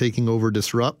thoughts are taking over,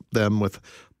 disrupt them with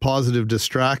positive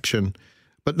distraction.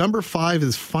 But number 5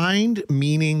 is find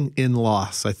meaning in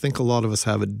loss. I think a lot of us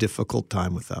have a difficult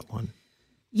time with that one.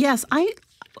 Yes,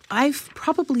 I've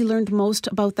probably learned most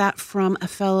about that from a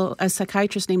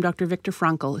psychiatrist named Dr. Viktor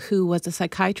Frankl, who was a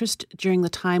psychiatrist during the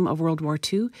time of World War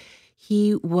II.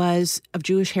 He was of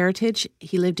Jewish heritage.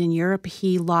 He lived in Europe.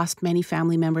 He lost many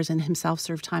family members and himself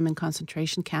served time in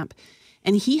concentration camp.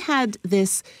 And he had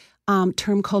this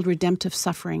term called redemptive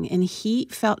suffering. And he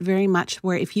felt very much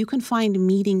where if you can find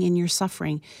meaning in your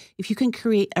suffering, if you can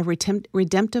create a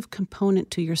redemptive component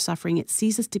to your suffering, it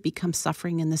ceases to become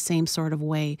suffering in the same sort of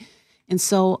way. And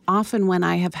so often when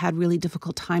I have had really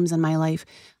difficult times in my life,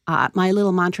 my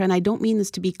little mantra, and I don't mean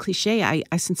this to be cliche,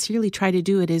 I sincerely try to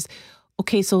do it, is,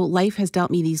 okay, so life has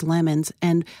dealt me these lemons,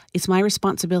 and it's my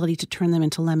responsibility to turn them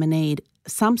into lemonade,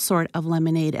 some sort of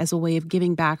lemonade, as a way of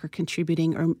giving back or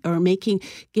contributing or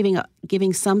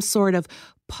giving some sort of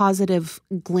positive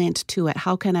glint to it.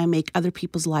 How can I make other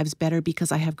people's lives better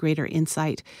because I have greater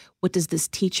insight? What does this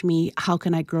teach me? How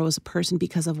can I grow as a person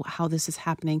because of how this is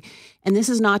happening? And this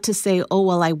is not to say, oh,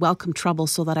 well, I welcome trouble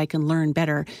so that I can learn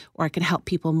better or I can help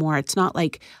people more. It's not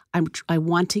like I'm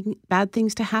wanting bad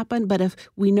things to happen, but if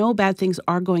we know bad things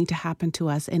are going to happen to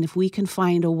us, and if we can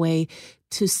find a way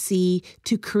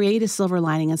to create a silver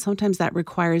lining, and sometimes that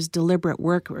requires deliberate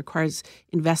work, it requires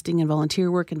investing in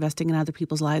volunteer work, investing in other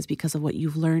people's lives because of what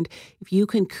you've learned. If you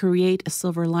can create a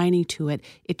silver lining to it,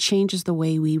 it changes the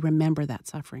way we remember that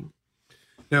suffering.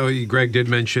 Now, Greg did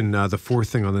mention the fourth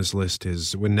thing on this list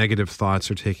is when negative thoughts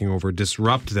are taking over,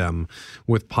 disrupt them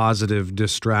with positive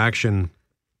distraction.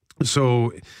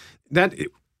 So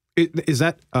is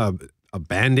that a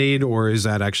Band-Aid, or is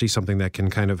that actually something that can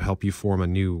kind of help you form a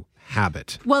new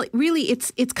habit? Well, really,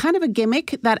 it's kind of a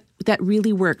gimmick that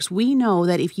really works. We know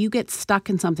that if you get stuck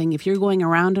in something, if you're going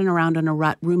around and around in a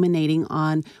rut, ruminating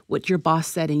on what your boss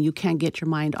said and you can't get your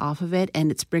mind off of it, and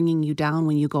it's bringing you down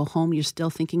when you go home, you're still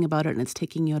thinking about it and it's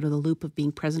taking you out of the loop of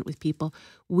being present with people.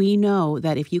 We know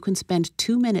that if you can spend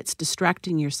 2 minutes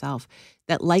distracting yourself,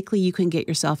 that likely you can get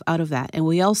yourself out of that. And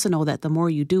we also know that the more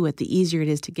you do it, the easier it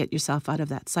is to get yourself out of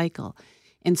that cycle.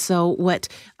 And so what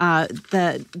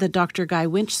the Dr. Guy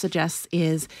Winch suggests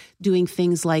is doing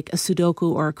things like a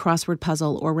Sudoku or a crossword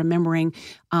puzzle, or remembering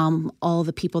all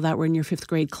the people that were in your 5th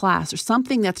grade class, or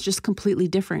something that's just completely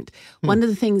different. One of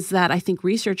the things that I think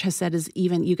research has said is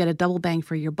even you get a double bang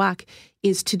for your buck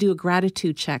is to do a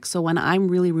gratitude check. So when I'm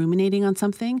really ruminating on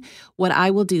something, what I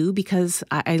will do, because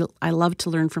I love to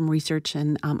learn from research,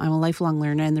 and I'm a lifelong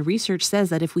learner, and the research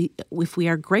says that if we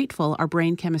are grateful, our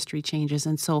brain chemistry changes.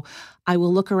 And so I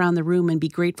will look around the room and be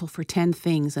grateful for 10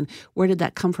 things, and where did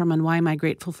that come from, and why am I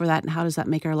grateful for that, and how does that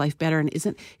make our life better? And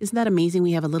isn't that amazing?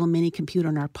 We have a little mini computer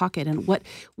in our pocket, and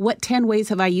what 10 ways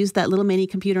have I used that little mini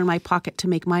computer in my pocket to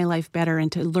make my life better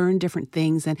and to learn different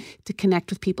things and to connect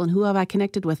with people, and who have I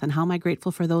connected with, and how am I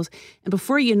grateful for those? And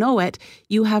before you know it,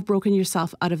 you have broken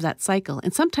yourself out of that cycle.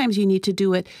 And sometimes you need to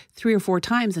do it 3 or 4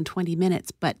 times in 20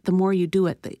 minutes, but the more you do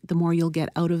it, the more you'll get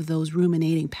out of those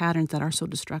ruminating patterns that are so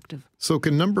destructive. So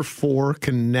can number 4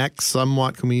 connect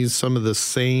somewhat? Can we use some of the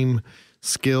same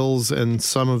skills and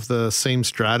some of the same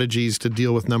strategies to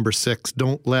deal with number 6?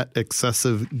 Don't let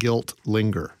excessive guilt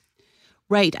linger.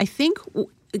 Right. I think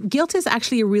guilt is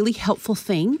actually a really helpful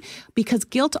thing, because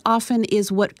guilt often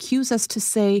is what cues us to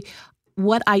say,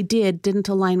 what I did didn't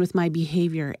align with my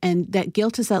behavior. And that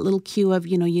guilt is that little cue of,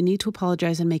 you need to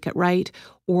apologize and make it right,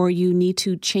 or you need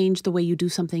to change the way you do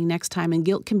something next time. And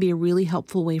guilt can be a really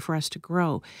helpful way for us to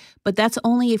grow. But that's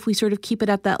only if we sort of keep it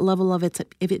at that level of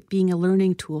it being a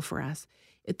learning tool for us.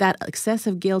 That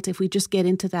excessive guilt, if we just get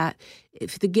into that,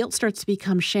 if the guilt starts to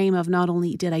become shame of not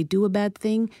only did I do a bad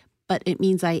thing, but it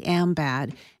means I am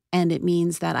bad. And it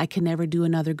means that I can never do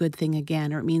another good thing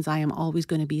again, or it means I am always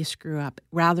going to be a screw up,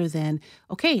 rather than,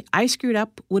 okay, I screwed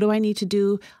up. What do I need to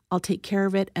do? I'll take care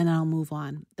of it and I'll move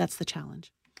on. That's the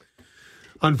challenge.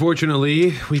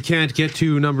 Unfortunately, we can't get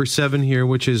to number 7 here,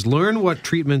 which is learn what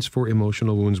treatments for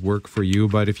emotional wounds work for you.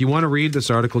 But if you want to read this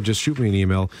article, just shoot me an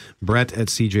email,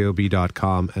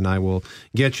 brett@cjob.com, and I will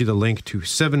get you the link to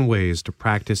 7 ways to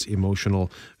practice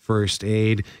emotional first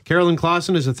aid. Carolyn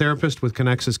Clausen is a therapist with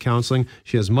Connexus Counseling.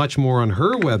 She has much more on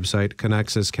her website,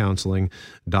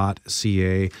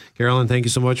 connexuscounseling.ca. Carolyn, thank you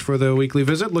so much for the weekly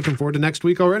visit. Looking forward to next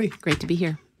week already. Great to be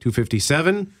here.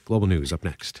 2:57, Global News up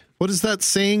next. What is that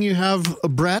saying you have,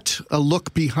 Brett? A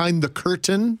look behind the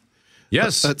curtain?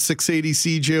 Yes. At 680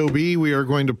 CJOB, we are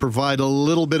going to provide a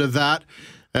little bit of that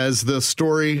as the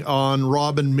story on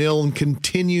Robin Milne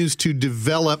continues to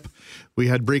develop. We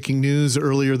had breaking news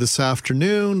earlier this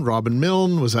afternoon. Robin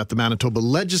Milne was at the Manitoba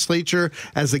Legislature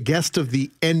as a guest of the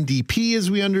NDP,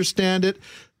 as we understand it.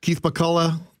 Keith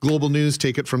McCullough, Global News,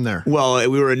 take it from there. Well,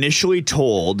 we were initially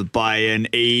told by an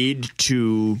aide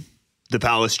to the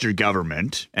Pallister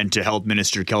government and to Health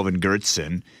Minister Kelvin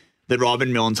Goertzen that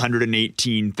Robin Milne's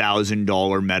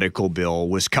 $118,000 medical bill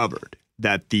was covered,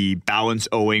 that the balance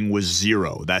owing was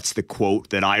zero. That's the quote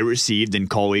that I received and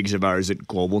colleagues of ours at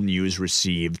Global News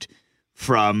received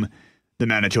from the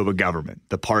Manitoba government,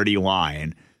 the party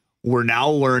line. We're now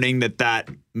learning that that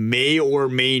may or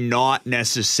may not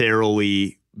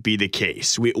necessarily be the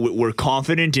case. We're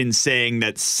confident in saying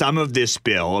that some of this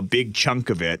bill, a big chunk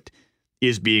of it,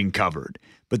 is being covered.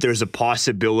 But there's a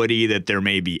possibility that there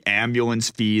may be ambulance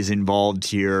fees involved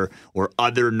here or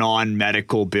other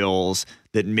non-medical bills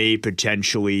that may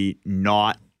potentially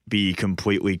not be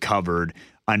completely covered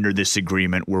under this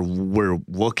agreement. We're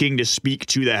looking to speak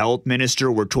to the health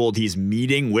minister. We're told he's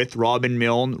meeting with Robin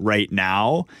Milne right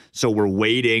now. So we're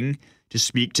waiting to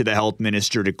speak to the health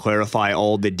minister to clarify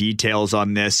all the details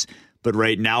on this. But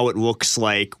right now it looks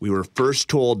like we were first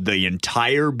told the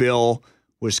entire bill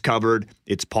was covered.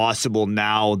 It's possible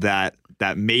now that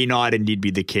that may not indeed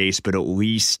be the case, but at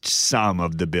least some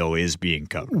of the bill is being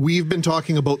covered. We've been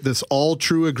talking about this All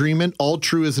True agreement. All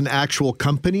True is an actual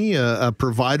company, a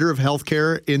provider of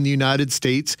healthcare in the United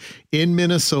States, in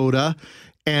Minnesota.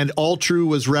 And All True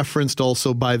was referenced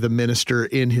also by the minister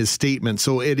in his statement.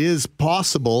 So it is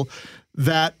possible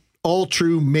that All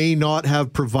True may not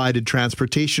have provided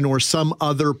transportation or some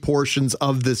other portions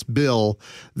of this bill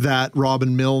that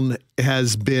Robin Milne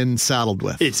has been saddled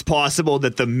with. It's possible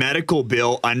that the medical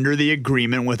bill under the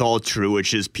agreement with All True,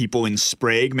 which is people in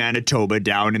Sprague, Manitoba,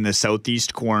 down in the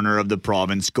southeast corner of the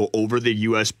province, go over the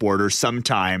U.S. border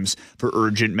sometimes for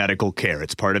urgent medical care.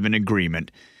 It's part of an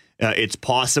agreement. It's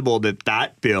possible that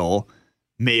that bill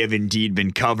may have indeed been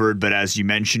covered, but as you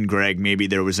mentioned, Greg, maybe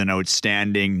there was an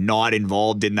outstanding, not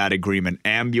involved in that agreement,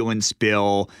 ambulance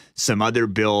bill, some other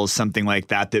bills, something like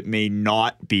that, that may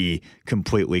not be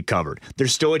completely covered.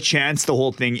 There's still a chance the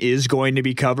whole thing is going to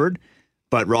be covered,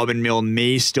 but Robin Milne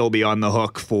may still be on the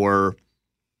hook for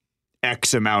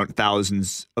X amount,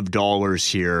 thousands of dollars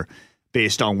here,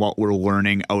 based on what we're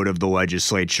learning out of the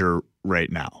legislature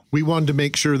right now. We wanted to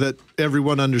make sure that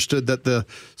everyone understood that the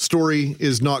story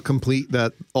is not complete,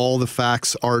 that all the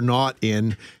facts are not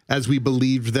in as we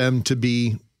believed them to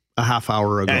be a half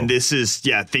hour ago. And this is,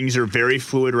 things are very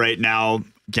fluid right now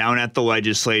down at the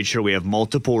legislature. We have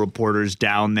multiple reporters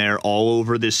down there all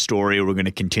over this story. We're going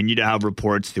to continue to have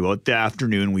reports throughout the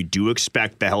afternoon. We do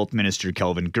expect the health minister,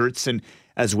 Kelvin Goertzen,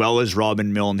 as well as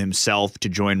Robin Milne himself, to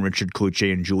join Richard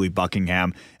Cloutier and Julie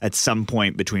Buckingham at some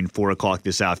point between 4 o'clock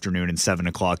this afternoon and 7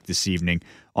 o'clock this evening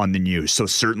on the news. So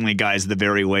certainly, guys, the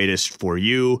very latest for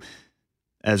you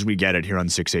as we get it here on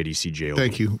 680 CJO.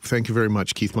 Thank you. Thank you very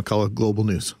much, Keith McCullough, Global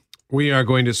News. We are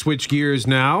going to switch gears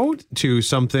now to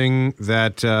something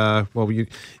that,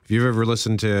 if you've ever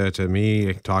listened to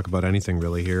me talk about anything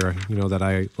really here, you know that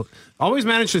I always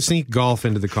manage to sneak golf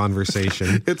into the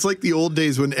conversation. It's like the old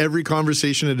days when every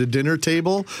conversation at a dinner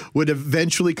table would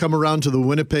eventually come around to the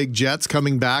Winnipeg Jets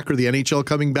coming back or the NHL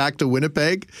coming back to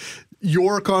Winnipeg.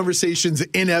 Your conversations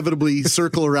inevitably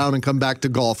circle around and come back to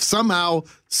golf somehow,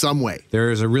 some way. There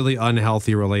is a really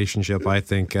unhealthy relationship, I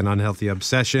think, an unhealthy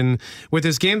obsession with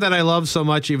this game that I love so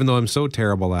much, even though I'm so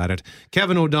terrible at it.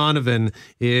 Kevin O'Donovan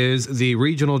is the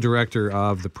regional director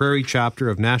of the Prairie chapter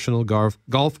of National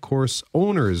Golf Course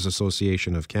Owners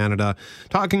Association of Canada,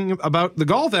 talking about the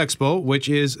Golf Expo, which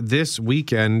is this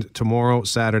weekend, tomorrow,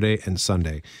 Saturday, and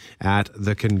Sunday at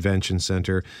the Convention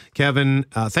Center. Kevin,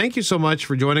 thank you so much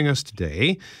for joining us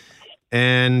today.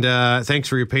 And thanks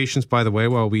for your patience, by the way,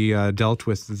 while we dealt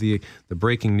with the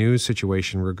breaking news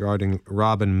situation regarding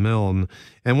Robin Milne.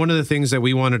 And one of the things that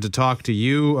we wanted to talk to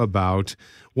you about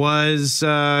was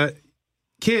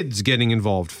kids getting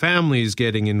involved, families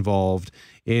getting involved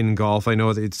in golf. I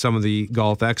know that some of the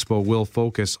Golf Expo will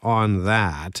focus on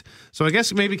that. So I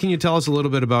guess maybe can you tell us a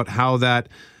little bit about how that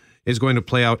is going to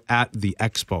play out at the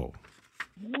Expo?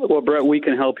 Well, Brett, we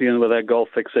can help you with that golf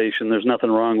fixation. There's nothing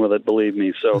wrong with it, believe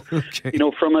me. So, okay.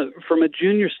 From a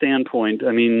junior standpoint,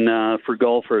 I mean, for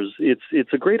golfers,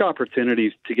 it's a great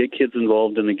opportunity to get kids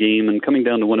involved in the game. And coming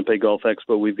down to Winnipeg Golf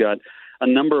Expo, we've got a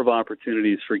number of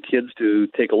opportunities for kids to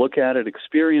take a look at it,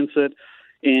 experience it,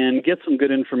 and get some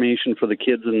good information for the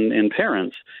kids and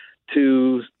parents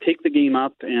to take the game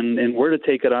up and where to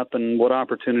take it up and what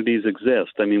opportunities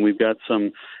exist. I mean, we've got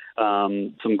some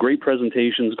great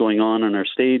presentations going on our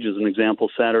stage. As an example,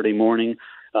 Saturday morning,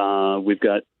 we've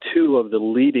got two of the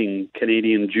leading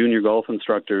Canadian junior golf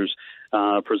instructors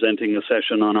presenting a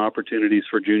session on opportunities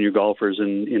for junior golfers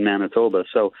in Manitoba.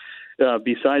 So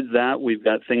besides that, we've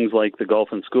got things like the Golf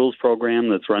in Schools program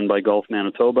that's run by Golf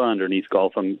Manitoba underneath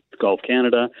Golf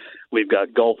Canada. We've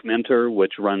got Golf Mentor,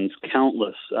 which runs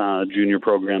countless junior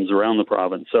programs around the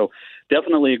province. So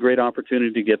definitely a great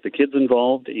opportunity to get the kids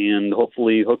involved and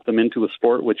hopefully hook them into a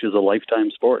sport, which is a lifetime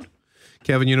sport.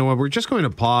 Kevin, you know what? We're just going to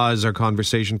pause our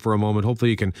conversation for a moment. Hopefully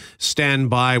you can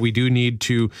stand by. We do need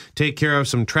to take care of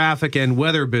some traffic and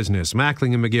weather business.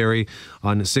 Mackling and McGarry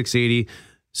on 680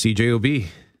 CJOB.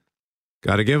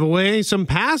 Got to give away some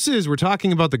passes. We're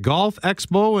talking about the Golf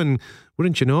Expo, and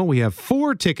wouldn't you know, we have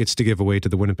 4 tickets to give away to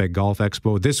the Winnipeg Golf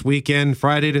Expo this weekend,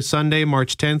 Friday to Sunday,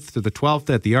 March 10th to the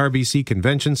 12th at the RBC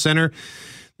Convention Center.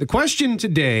 The question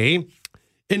today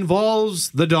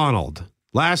involves the Donald.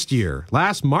 Last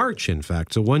March, in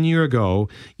fact, so 1 year ago,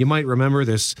 you might remember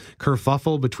this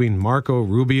kerfuffle between Marco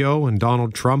Rubio and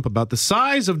Donald Trump about the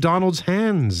size of Donald's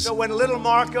hands. So when little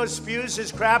Marco spews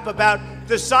his crap about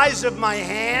the size of my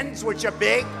hands, which are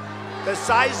big, the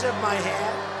size of my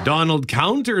hand. Donald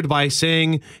countered by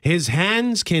saying his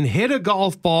hands can hit a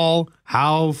golf ball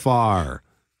how far?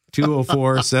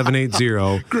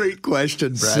 204-780. Great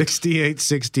question, Brad.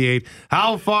 6868.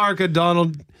 How far could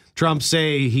Donald Trump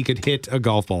say he could hit a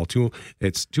golf ball?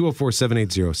 It's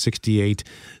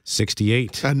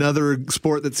 204-780-6868. Another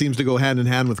sport that seems to go hand in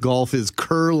hand with golf is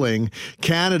curling.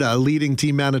 Canada leading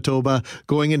Team Manitoba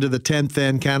going into the 10th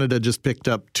end. Canada just picked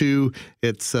up 2.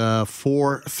 It's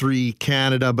 4-3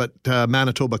 Canada, but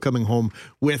Manitoba coming home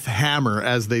with hammer,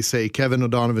 as they say. Kevin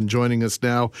O'Donovan joining us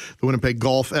now, the Winnipeg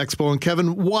Golf Expo. And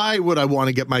Kevin, why would I want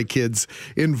to get my kids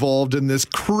involved in this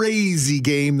crazy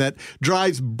game that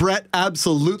drives Brett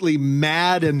absolutely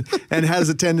mad and has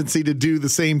a tendency to do the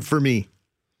same for me?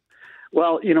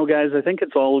 Well, guys, I think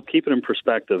it's all keep it in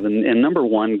perspective. And number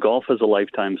one, golf is a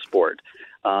lifetime sport.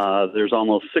 There's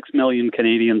almost 6 million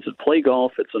Canadians that play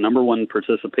golf. It's the number one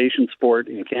participation sport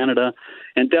in Canada.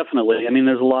 And definitely,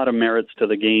 there's a lot of merits to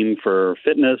the game for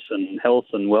fitness and health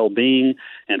and well-being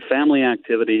and family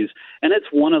activities. And it's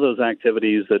one of those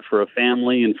activities that for a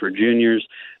family and for juniors,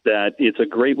 that it's a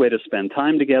great way to spend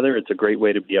time together. It's a great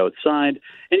way to be outside.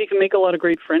 And you can make a lot of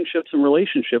great friendships and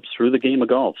relationships through the game of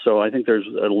golf. So I think there's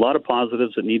a lot of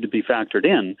positives that need to be factored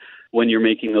in when you're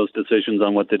making those decisions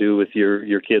on what to do with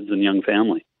your kids and young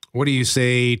family. What do you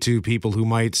say to people who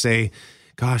might say,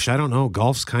 gosh, I don't know,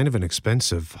 golf's kind of an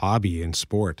expensive hobby and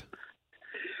sport?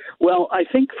 Well, I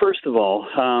think, first of all,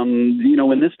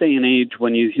 in this day and age,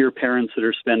 when you hear parents that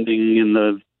are spending in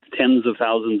the tens of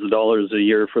thousands of dollars a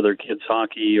year for their kids'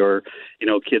 hockey or,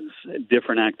 kids'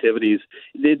 different activities,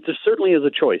 there certainly is a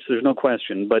choice. There's no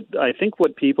question. But I think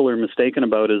what people are mistaken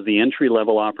about is the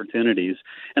entry-level opportunities.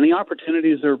 And the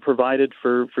opportunities are provided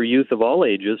for youth of all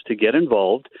ages to get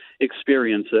involved,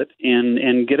 experience it,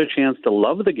 and get a chance to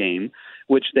love the game,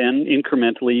 which then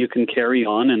incrementally you can carry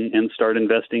on and start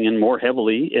investing in more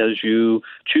heavily as you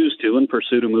choose to and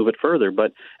pursue to move it further.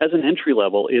 But as an entry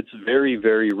level, it's very,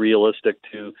 very realistic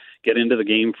to get into the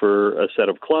game for a set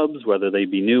of clubs, whether they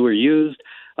be new or used.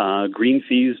 Green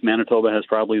fees, Manitoba has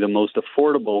probably the most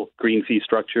affordable green fee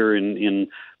structure in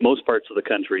most parts of the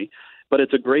country. But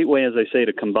it's a great way, as I say,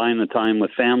 to combine the time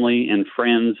with family and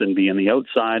friends and be on the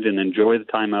outside and enjoy the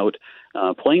time out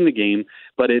playing the game.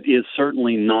 But it is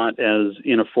certainly not as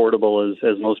inaffordable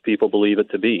as most people believe it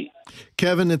to be.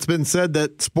 Kevin, it's been said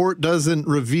that sport doesn't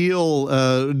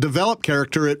develop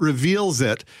character, it reveals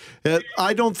it.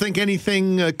 I don't think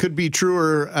anything could be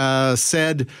truer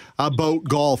said about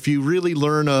golf. You really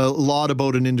learn a lot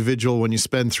about an individual when you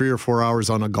spend 3 or 4 hours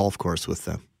on a golf course with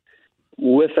them.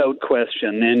 Without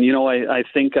question. And, I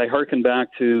think I hearken back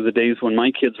to the days when my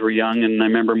kids were young, and I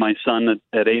remember my son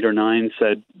at 8 or 9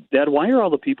 said, "Dad, why are all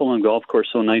the people on the golf course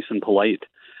so nice and polite?"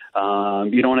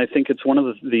 And I think it's one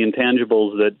of the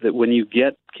intangibles that when you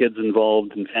get kids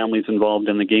involved and families involved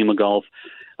in the game of golf,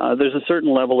 there's a certain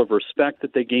level of respect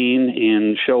that they gain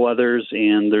and show others,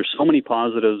 and there's so many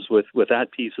positives with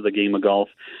that piece of the game of golf.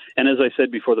 And as I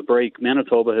said before the break,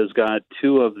 Manitoba has got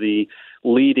 2 of the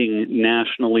leading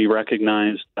nationally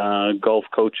recognized golf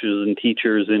coaches and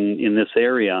teachers in this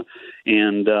area,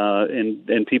 and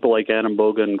people like Adam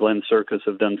Boga and Glenn Circus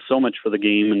have done so much for the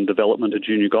game and development of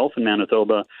junior golf in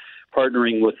Manitoba,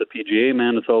 partnering with the PGA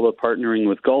Manitoba, partnering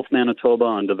with Golf Manitoba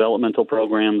on developmental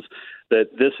programs,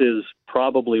 that this is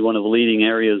probably one of the leading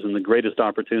areas and the greatest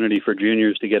opportunity for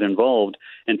juniors to get involved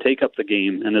and take up the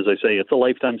game. And as I say, it's a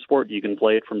lifetime sport. You can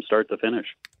play it from start to finish.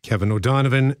 Kevin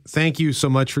O'Donovan, thank you so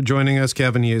much for joining us.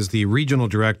 Kevin, he is the Regional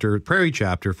Director, Prairie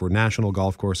Chapter for National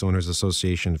Golf Course Owners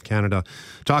Association of Canada,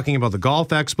 talking about the Golf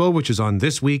Expo, which is on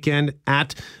this weekend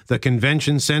at the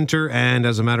Convention Centre. And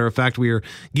as a matter of fact, we are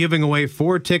giving away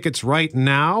 4 tickets right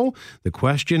now. The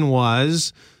question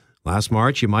was, last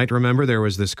March, you might remember there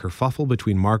was this kerfuffle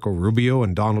between Marco Rubio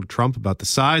and Donald Trump about the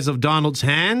size of Donald's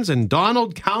hands, and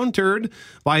Donald countered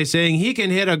by saying he can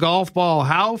hit a golf ball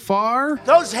how far?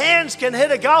 Those hands can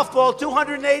hit a golf ball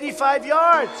 285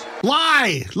 yards.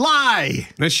 Lie!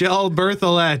 Michelle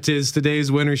Berthollet is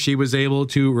today's winner. She was able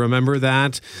to remember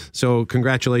that. So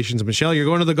congratulations, Michelle. You're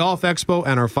going to the Golf Expo,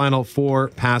 and our final 4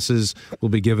 passes will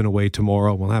be given away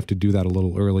tomorrow. We'll have to do that a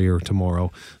little earlier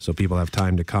tomorrow so people have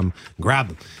time to come grab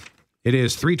them. It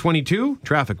is 3:22.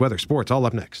 Traffic, weather, sports, all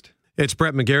up next. It's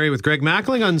Brett McGarry with Greg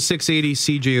Mackling on 680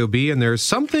 CJOB, and there's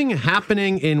something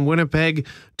happening in Winnipeg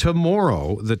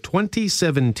tomorrow, the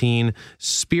 2017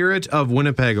 Spirit of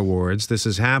Winnipeg Awards. This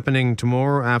is happening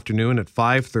tomorrow afternoon at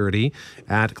 5:30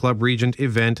 at Club Regent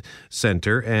Event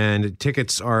Center, and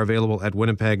tickets are available at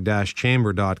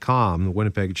winnipeg-chamber.com, the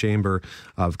Winnipeg Chamber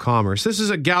of Commerce. This is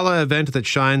a gala event that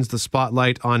shines the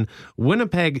spotlight on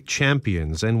Winnipeg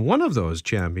champions, and one of those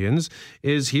champions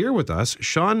is here with us.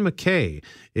 Sean McKay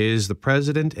is the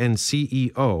president and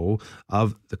CEO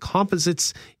of the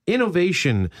Composites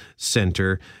Innovation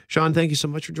Center. Sean, thank you so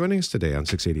much for joining us today on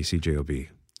 680 CJOB.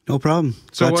 No problem.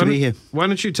 Glad to be here. Why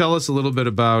don't you tell us a little bit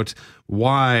about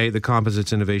why the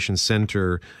Composites Innovation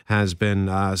Center has been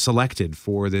selected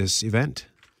for this event?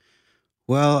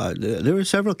 Well, there were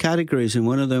several categories, and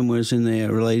one of them was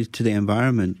related to the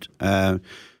environment.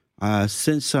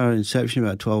 Since our inception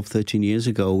about 12, 13 years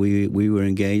ago, we were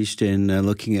engaged in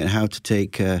looking at how to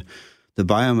take the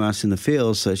biomass in the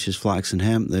fields, such as flax and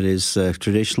hemp, that is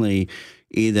traditionally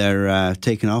either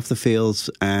taken off the fields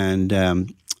and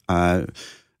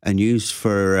used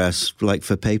for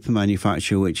paper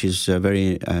manufacture, which is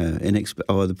very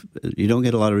you don't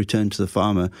get a lot of return to the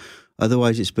farmer.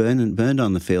 Otherwise, it's burned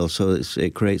on the field, so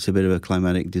it creates a bit of a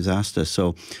climatic disaster.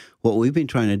 So what we've been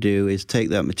trying to do is take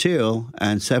that material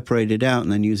and separate it out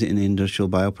and then use it in industrial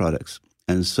bioproducts,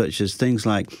 and such as things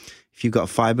like if you've got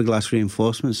fiberglass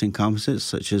reinforcements in composites,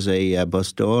 such as a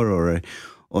bus door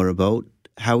or a boat,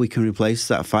 how we can replace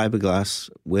that fiberglass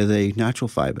with a natural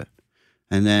fiber.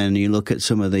 And then you look at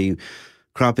some of the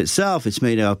crop itself, it's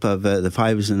made up of the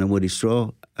fibers and a woody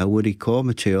straw, a woody core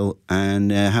material,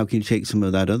 and how can you take some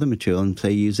of that other material and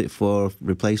say use it for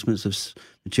replacements of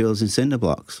materials in cinder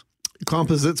blocks?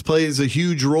 Composites plays a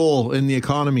huge role in the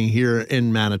economy here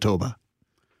in Manitoba.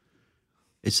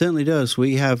 It certainly does.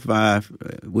 We have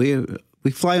we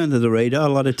fly under the radar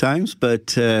a lot of times,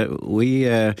 but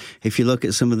if you look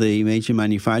at some of the major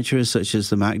manufacturers, such as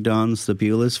the MacDons, the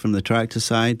Buellers from the tractor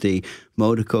side, the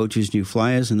Motor Coaches, New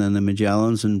Flyers, and then the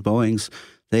Magellans and Boeings,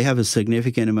 they have a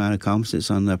significant amount of composites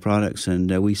on their products,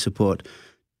 and we support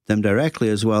them directly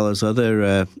as well as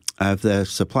others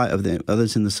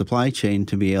in the supply chain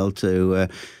to be able to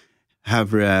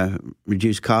have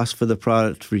reduced cost for the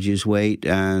product, reduce weight,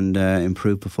 and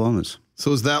improve performance.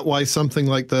 So is that why something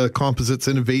like the Composites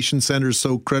Innovation Center is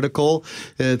so critical?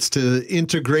 It's to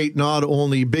integrate not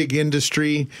only big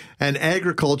industry and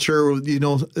agriculture,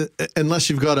 unless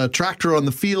you've got a tractor on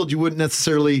the field, you wouldn't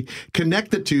necessarily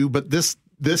connect the two, but this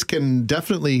can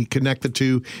definitely connect the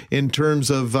two in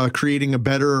terms of creating a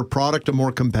better product, a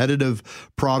more competitive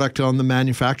product on the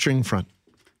manufacturing front.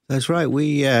 That's right.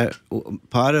 We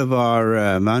part of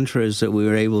our mantra is that we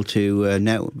were able to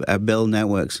build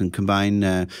networks and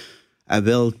combine,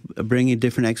 bringing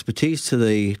different expertise to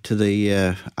the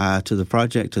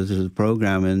project, to the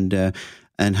program,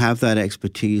 and have that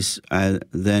expertise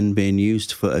then being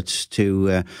used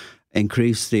to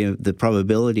increase the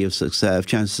probability of success,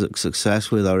 chances of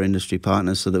success with our industry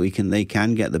partners, so that they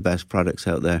can get the best products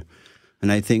out there.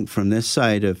 And I think from this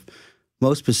side of,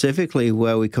 most specifically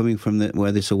where we're coming from,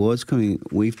 where this award's coming,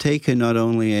 we've taken not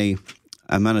only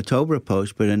a Manitoba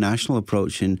approach, but a national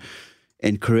approach in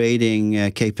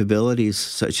creating capabilities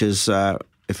such as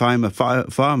if I'm a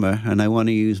farmer and I want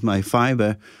to use my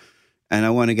fiber and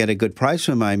I want to get a good price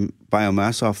for my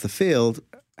biomass off the field,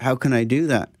 how can I do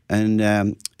that? And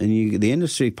the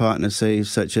industry partners say,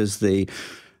 such as the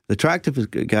tractor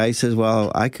guy says,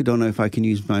 well, I don't know if I can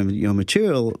use your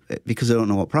material because I don't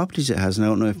know what properties it has, and I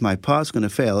don't know if my part's going to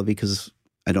fail because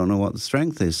I don't know what the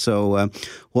strength is. So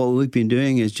what we've been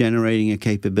doing is generating a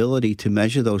capability to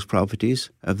measure those properties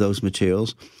of those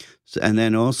materials, and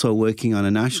then also working on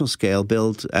a national scale,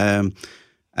 build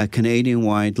a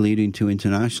Canadian-wide leading to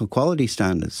international quality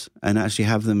standards, and actually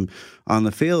have them on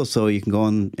the field, so you can go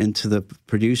on into the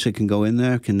producer can go in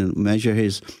there, can measure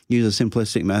use a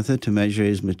simplistic method to measure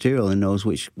his material, and knows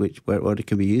what it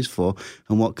can be used for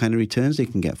and what kind of returns they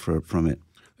can get from it.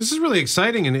 This is really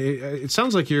exciting, and it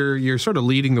sounds like you're sort of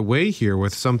leading the way here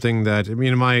with something that, I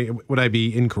mean, would I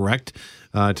be incorrect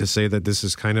to say that this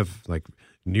is kind of like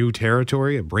new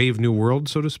territory, a brave new world,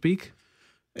 so to speak?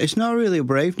 It's not really a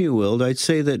brave new world. I'd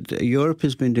say that Europe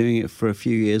has been doing it for a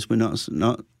few years, but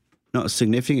not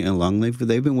significantly long.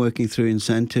 They've been working through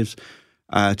incentives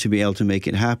to be able to make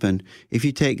it happen. If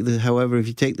you take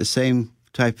the same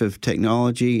type of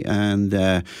technology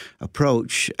and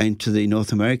approach into the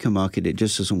North American market, it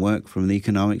just doesn't work from the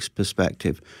economics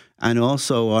perspective, and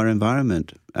also our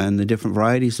environment and the different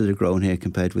varieties that are grown here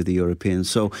compared with the Europeans.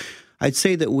 So I'd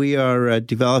say that we are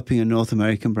developing a North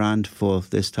American brand for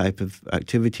this type of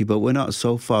activity, but we're not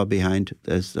so far behind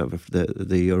as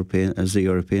the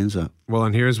Europeans are. Well,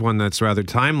 and here's one that's rather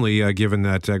timely, given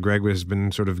that Greg has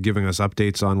been sort of giving us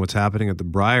updates on what's happening at the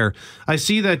Briar. I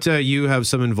see that you have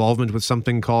some involvement with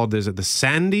something called, is it the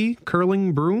Sandy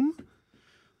Curling Broom?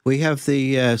 We have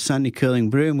the Sandy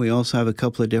Curling Broom. We also have a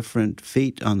couple of different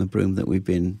feet on the broom that we've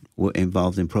been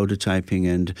involved in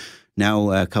prototyping, and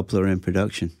now a couple are in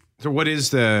production. So what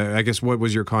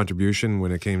was your contribution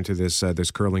when it came to this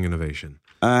curling innovation?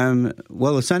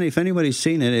 Well, if anybody's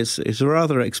seen it, it's a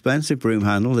rather expensive broom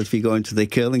handle if you go into the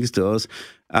curling stores.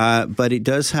 But it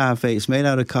does have it's made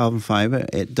out of carbon fiber.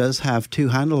 It does have two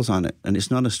handles on it, and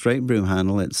it's not a straight broom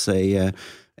handle. It's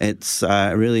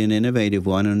really an innovative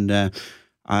one. And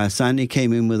Sandy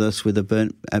came in with us with a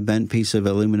bent piece of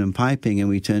aluminum piping, and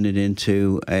we turned it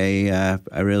into a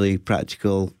really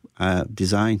practical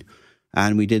design.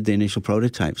 And we did the initial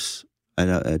prototypes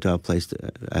at our place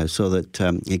so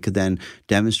that it could then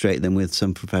demonstrate them with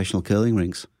some professional curling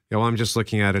rings. Yeah, well, I'm just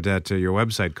looking at it at your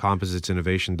website,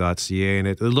 compositesinnovation.ca, and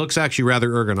it looks actually rather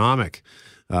ergonomic.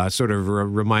 Sort of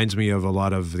reminds me of a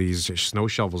lot of these snow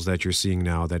shovels that you're seeing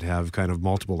now that have kind of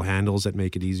multiple handles that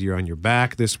make it easier on your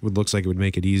back. This looks like it would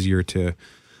make it easier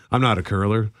I'm not a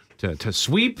curler, to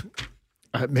sweep.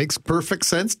 It makes perfect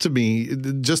sense to me,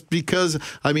 just because,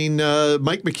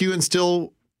 Mike McEwen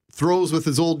still throws with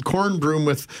his old corn broom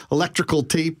with electrical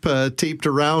tape taped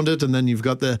around it, and then you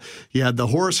had the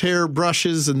horsehair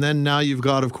brushes, and then now you've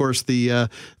got, of course, the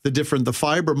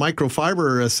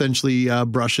microfiber essentially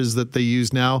brushes that they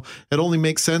use now. It only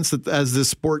makes sense that as this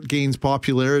sport gains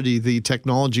popularity, the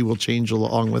technology will change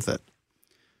along with it.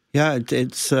 Yeah,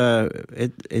 it's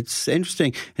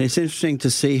interesting, and it's interesting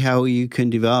to see how you can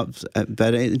develop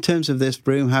better. In terms of this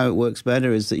broom, how it works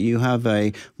better is that you have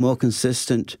a more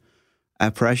consistent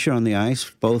pressure on the ice,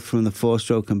 both from the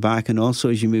four-stroke and back, and also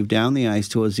as you move down the ice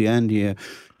towards the end, you're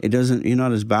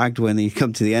not as bagged when you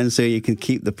come to the end, so you can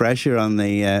keep the pressure on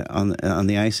the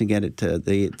ice and get it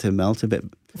to melt a bit.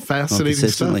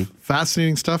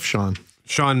 Fascinating stuff, Sean.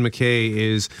 Sean McKay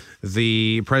is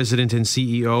the president and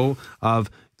CEO of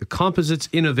the Composites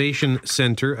Innovation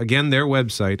Center. Again, their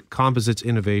website,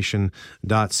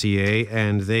 compositesinnovation.ca,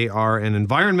 and they are an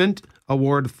Environment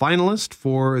Award finalist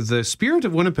for the Spirit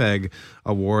of Winnipeg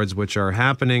Awards, which are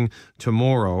happening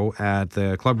tomorrow at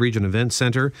the Club Region Event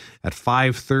Center at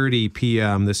 5:30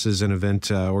 p.m. This is an event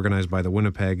organized by the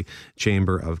Winnipeg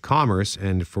Chamber of Commerce,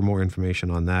 and for more information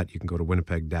on that, you can go to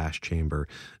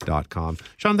winnipeg-chamber.com.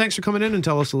 Sean, thanks for coming in and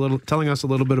telling us a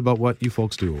little bit about what you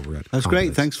folks do over at That's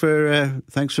great. Thanks for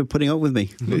putting up with me.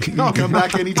 I'll come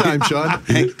back anytime, Sean.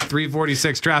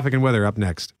 3:46 traffic and weather up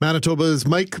next. Manitoba's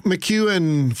Mike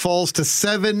McEwen falls to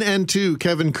 7-2.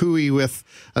 Kevin Cooey with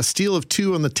a steal of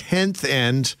 2 on the 10th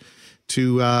end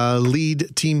to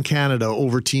lead Team Canada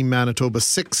over Team Manitoba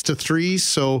 6-3.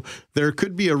 So there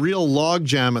could be a real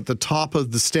logjam at the top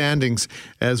of the standings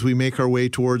as we make our way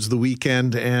towards the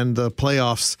weekend and the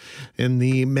playoffs in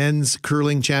the men's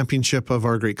curling championship of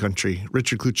our great country.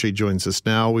 Richard Cloutier joins us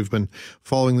now. We've been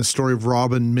following the story of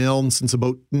Robin Milne since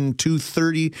about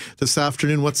 2:30 this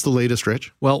afternoon. What's the latest,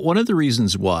 Rich? Well, one of the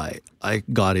reasons why I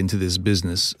got into this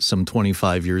business some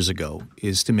 25 years ago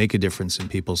is to make a difference in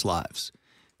people's lives.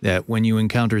 That when you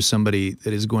encounter somebody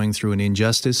that is going through an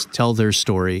injustice, tell their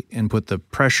story and put the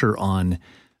pressure on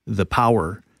the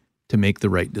power to make the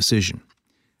right decision.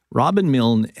 Robin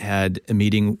Milne had a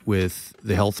meeting with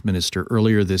the health minister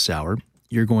earlier this hour.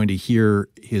 You're going to hear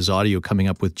his audio coming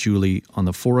up with Julie on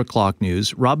the 4 o'clock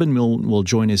news. Robin Milne will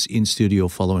join us in studio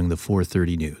following the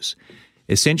 4:30 news.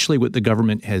 Essentially what the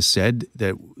government has said,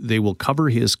 that they will cover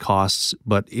his costs,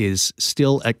 but is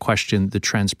still at question the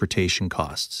transportation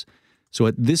costs. So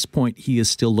at this point, he is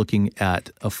still looking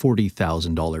at a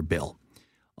 $40,000 bill,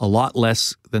 a lot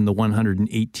less than the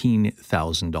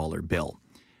 $118,000 bill.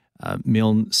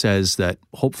 Milne says that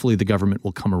hopefully the government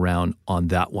will come around on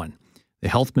that one. The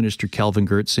health minister, Kelvin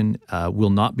Goertzen, will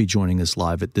not be joining us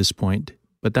live at this point,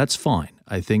 but that's fine.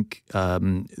 I think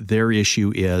their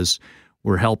issue is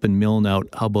we're helping Milne out.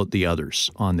 How about the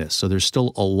others on this? So there's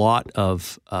still a lot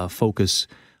of focus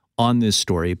on this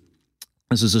story.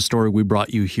 This is a story we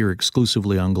brought you here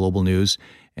exclusively on Global News,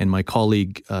 and my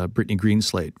colleague Brittany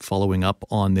Greenslade following up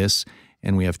on this,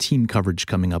 and we have team coverage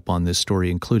coming up on this story,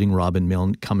 including Robin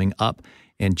Milne coming up.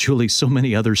 And Julie, so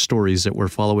many other stories that we're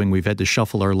following. We've had to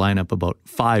shuffle our lineup about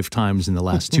 5 times in the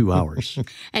last 2 hours.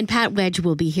 And Pat Wedge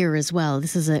will be here as well.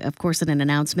 This is, of course, an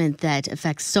announcement that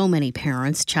affects so many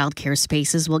parents. Childcare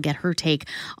Spaces will get her take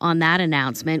on that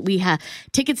announcement. We have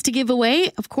tickets to give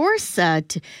away, of course, to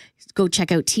go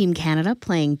check out Team Canada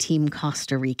playing Team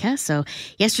Costa Rica. So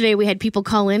yesterday we had people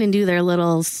call in and do their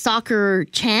little soccer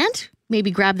chant. Maybe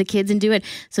grab the kids and do it.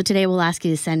 So today we'll ask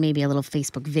you to send maybe a little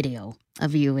Facebook video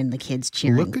of you and the kids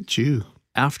cheering. Look at you.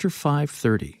 After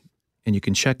 5:30, and you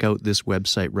can check out this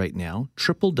website right now,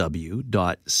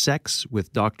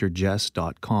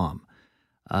 www.sexwithdrjess.com.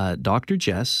 Dr.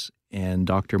 Jess and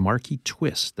Dr. Marky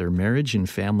Twist, their marriage and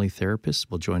family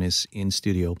therapist, will join us in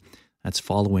studio. That's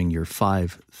following your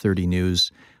 5:30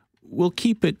 news. We'll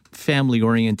keep it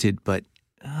family-oriented, but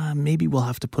maybe we'll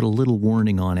have to put a little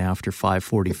warning on after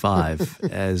 5:45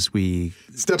 as we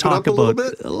talk about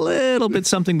a little bit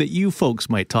something that you folks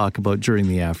might talk about during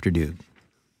the afternoon.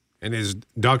 And is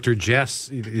Dr. Jess,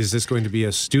 is this going to be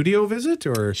a studio visit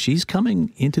or? She's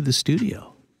coming into the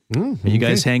studio. Are you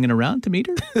guys hanging around to meet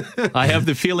her? I have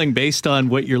the feeling based on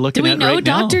what you're looking at right now. Do we know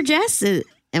Dr. Jess?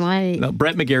 Am I? No,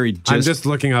 Brett McGarry. I'm just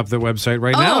looking up the website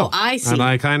right now. Oh, I see. And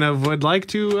I kind of would like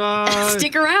to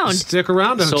stick around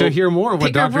to hear more of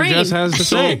what Dr. Jess has to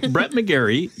say. Brett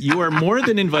McGarry, you are more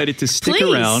than invited to stick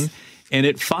around. And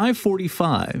at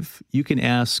 5:45, you can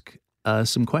ask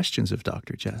some questions of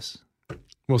Dr. Jess.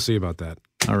 We'll see about that.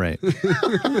 All right.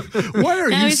 Why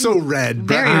are you so red,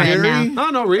 Brett McGarry? Oh,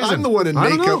 no reason. I'm the one in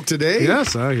makeup today.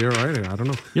 Yes, you're right. I don't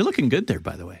know. You're looking good there,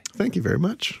 by the way. Thank you very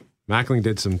much. Mackling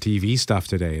did some TV stuff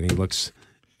today, and he looks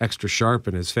extra sharp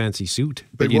in his fancy suit.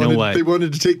 But you know what? They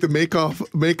wanted to take the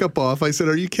makeup off. I said,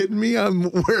 "Are you kidding me?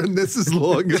 I'm wearing this as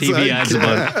long as TV I adds can."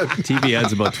 TV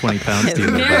adds about 20 pounds to you.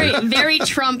 Very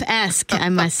Trump-esque, I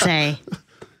must say.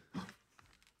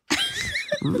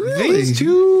 Really? These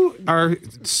two are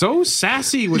so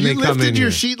sassy when they come in. You lifted your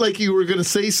here. sheet like you were going to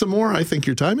say some more. I think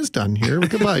your time is done here.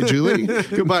 Goodbye, Julie.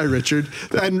 Goodbye, Richard.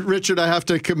 And Richard, I have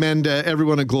to commend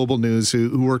everyone at Global News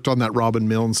who worked on that Robin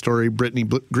Milne story, Brittany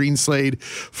Greenslade,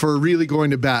 for really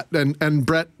going to bat. And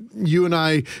Brett, you and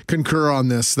I concur on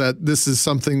this, that this is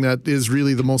something that is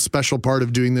really the most special part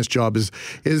of doing this job is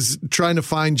trying to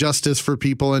find justice for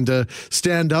people and to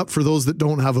stand up for those that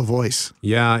don't have a voice.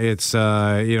 Yeah, it's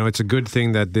it's a good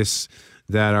thing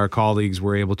that our colleagues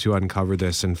were able to uncover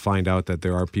this and find out that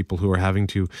there are people who are having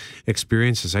to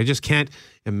experience this. I just can't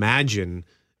imagine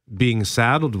being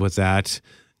saddled with that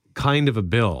kind of a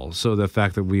bill. So the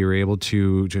fact that we were able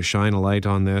to shine a light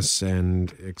on this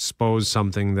and expose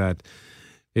something that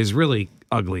is really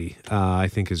ugly, I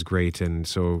think is great. And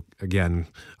so, again,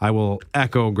 I will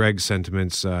echo Greg's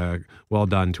sentiments. Well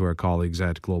done to our colleagues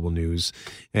at Global News.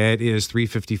 It is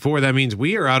 3:54. That means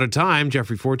we are out of time.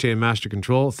 Jeffrey Forte and Master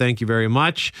Control, thank you very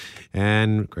much.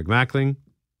 And Greg Mackling,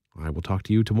 I will talk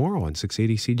to you tomorrow on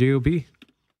 680 CJOB.